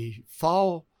the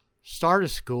fall start of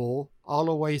school all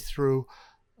the way through,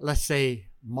 let's say,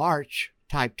 March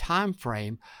type time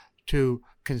frame to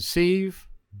conceive,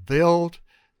 build,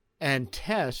 and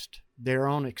test their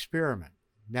own experiment.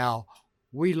 Now,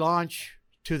 we launch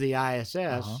to the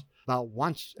ISS about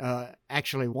once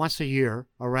a year,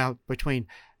 around between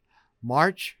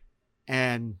March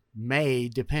and May,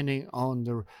 depending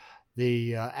on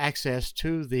the access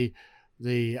to the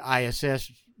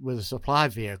ISS with a supply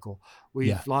vehicle.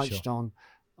 We've launched on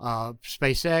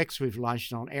SpaceX. We've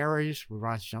launched on Ares. We've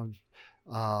launched on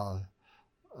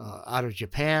out of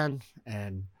Japan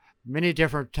and many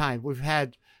different times.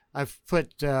 I've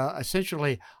put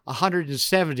essentially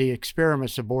 170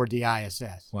 experiments aboard the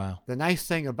ISS. Wow. The nice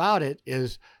thing about it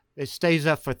is it stays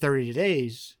up for 30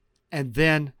 days, and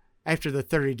then after the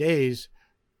 30 days,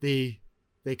 they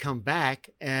come back,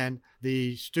 and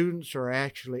the students are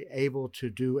actually able to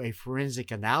do a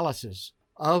forensic analysis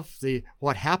of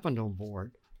what happened on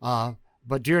board.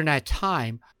 But during that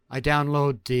time, I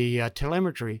download the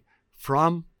telemetry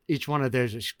from each one of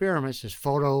those experiments as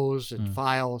photos and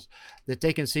files that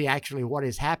they can see actually what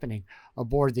is happening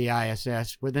aboard the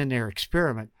ISS within their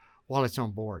experiment while it's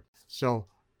on board. So,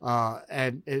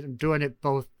 and doing it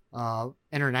both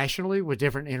internationally with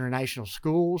different international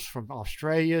schools from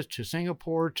Australia to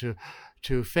Singapore to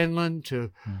Finland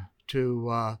to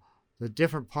the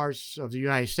different parts of the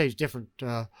United States, different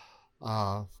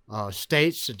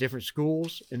states and different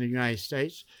schools in the United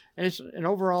States. And it's an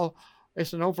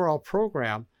overall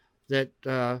program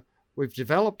that we've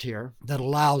developed here that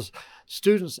allows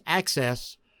students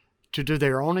access to do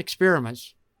their own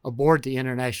experiments aboard the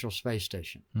International Space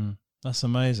Station. That's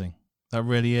amazing. That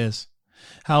really is.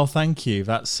 Hal, thank you.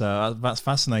 That's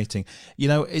fascinating. You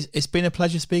know, it's been a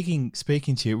pleasure speaking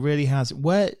to you. It really has.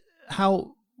 Where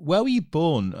were you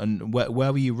born and where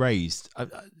were you raised?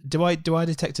 Do I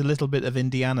detect a little bit of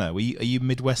Indiana? Are you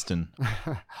Midwestern?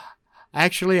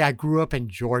 Actually, I grew up in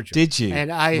Georgia. Did you?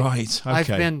 And right. Okay. I've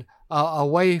been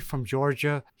away from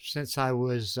Georgia since I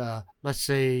was, let's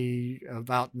say,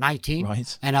 about 19.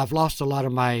 Right. And I've lost a lot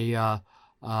of my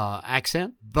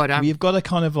accent, but you've got a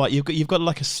kind of like you've got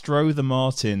like a Strother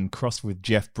Martin crossed with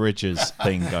Jeff Bridges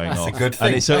thing going on. That's a good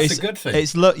thing. It's a good thing.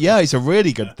 It's a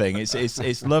really good thing.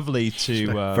 It's lovely to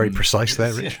very precise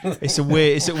there, Rich.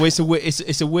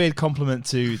 It's a weird compliment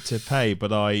to pay,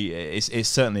 but it's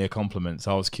certainly a compliment.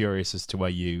 So I was curious as to where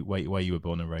you were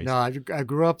born and raised. No, I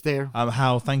grew up there.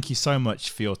 Hal, thank you so much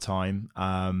for your time.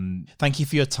 Thank you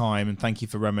for your time, and thank you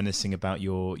for reminiscing about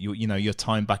your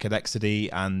time back at Exidy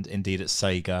and indeed at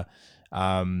Sega.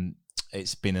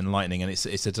 It's been enlightening, and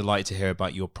it's a delight to hear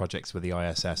about your projects with the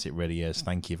ISS. It really is.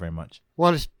 Thank you very much.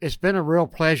 Well, it's been a real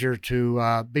pleasure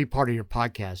to be part of your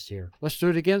podcast here. Let's do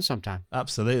it again sometime.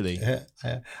 Absolutely.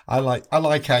 Yeah. I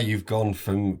like how you've gone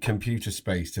from computer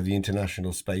space to the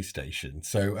International Space Station.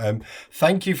 So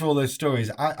thank you for all those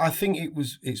stories. I think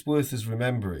it's worth us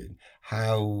remembering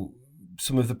how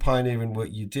some of the pioneering work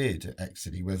you did at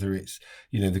Exidy, whether it's,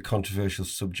 the controversial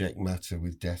subject matter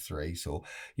with Death Race, or,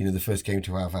 the first game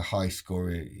to have a high score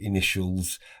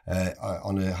initials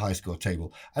on a high score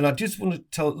table. And I just want to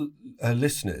tell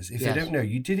listeners, if they don't know,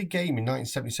 you did a game in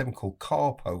 1977 called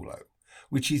Car Polo,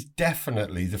 which is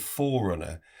definitely the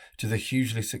forerunner to the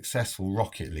hugely successful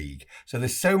Rocket League. So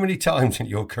there's so many times in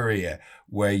your career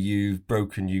where you've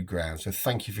broken new ground. So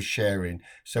thank you for sharing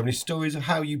so many stories of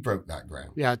how you broke that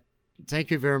ground. Yeah.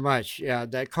 Thank you very much. Yeah,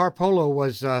 that Car Polo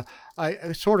was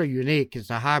sort of unique.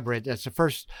 It's a hybrid. That's the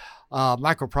first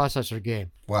microprocessor game.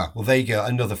 Wow. Well, there you go.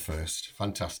 Another first.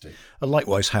 Fantastic.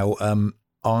 Likewise, Hal,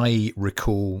 I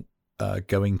recall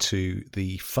going to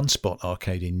the Fun Spot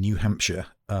arcade in New Hampshire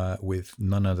with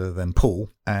none other than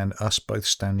Paul, and us both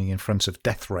standing in front of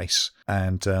Death Race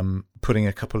and putting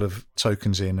a couple of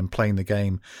tokens in and playing the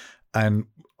game. And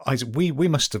we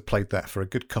must have played that for a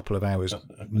good couple of hours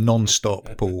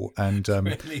non-stop, Paul, and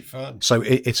really fun. So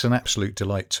it's an absolute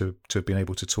delight to have been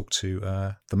able to talk to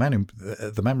the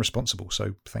man responsible.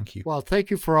 So thank you. Well, thank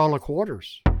you for all the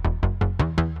quarters.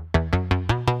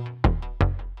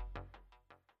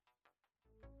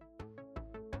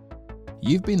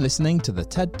 You've been listening to the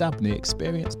Ted Dabney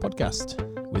Experience podcast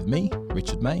with me,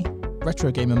 Richard May,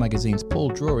 Retro Gamer Magazine's Paul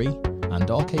Drury,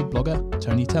 and arcade blogger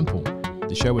Tony Temple.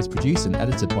 The show was produced and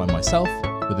edited by myself,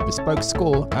 with a bespoke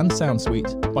score and sound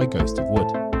suite by Ghost of Wood.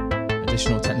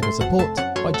 Additional technical support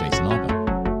by Jason Arber.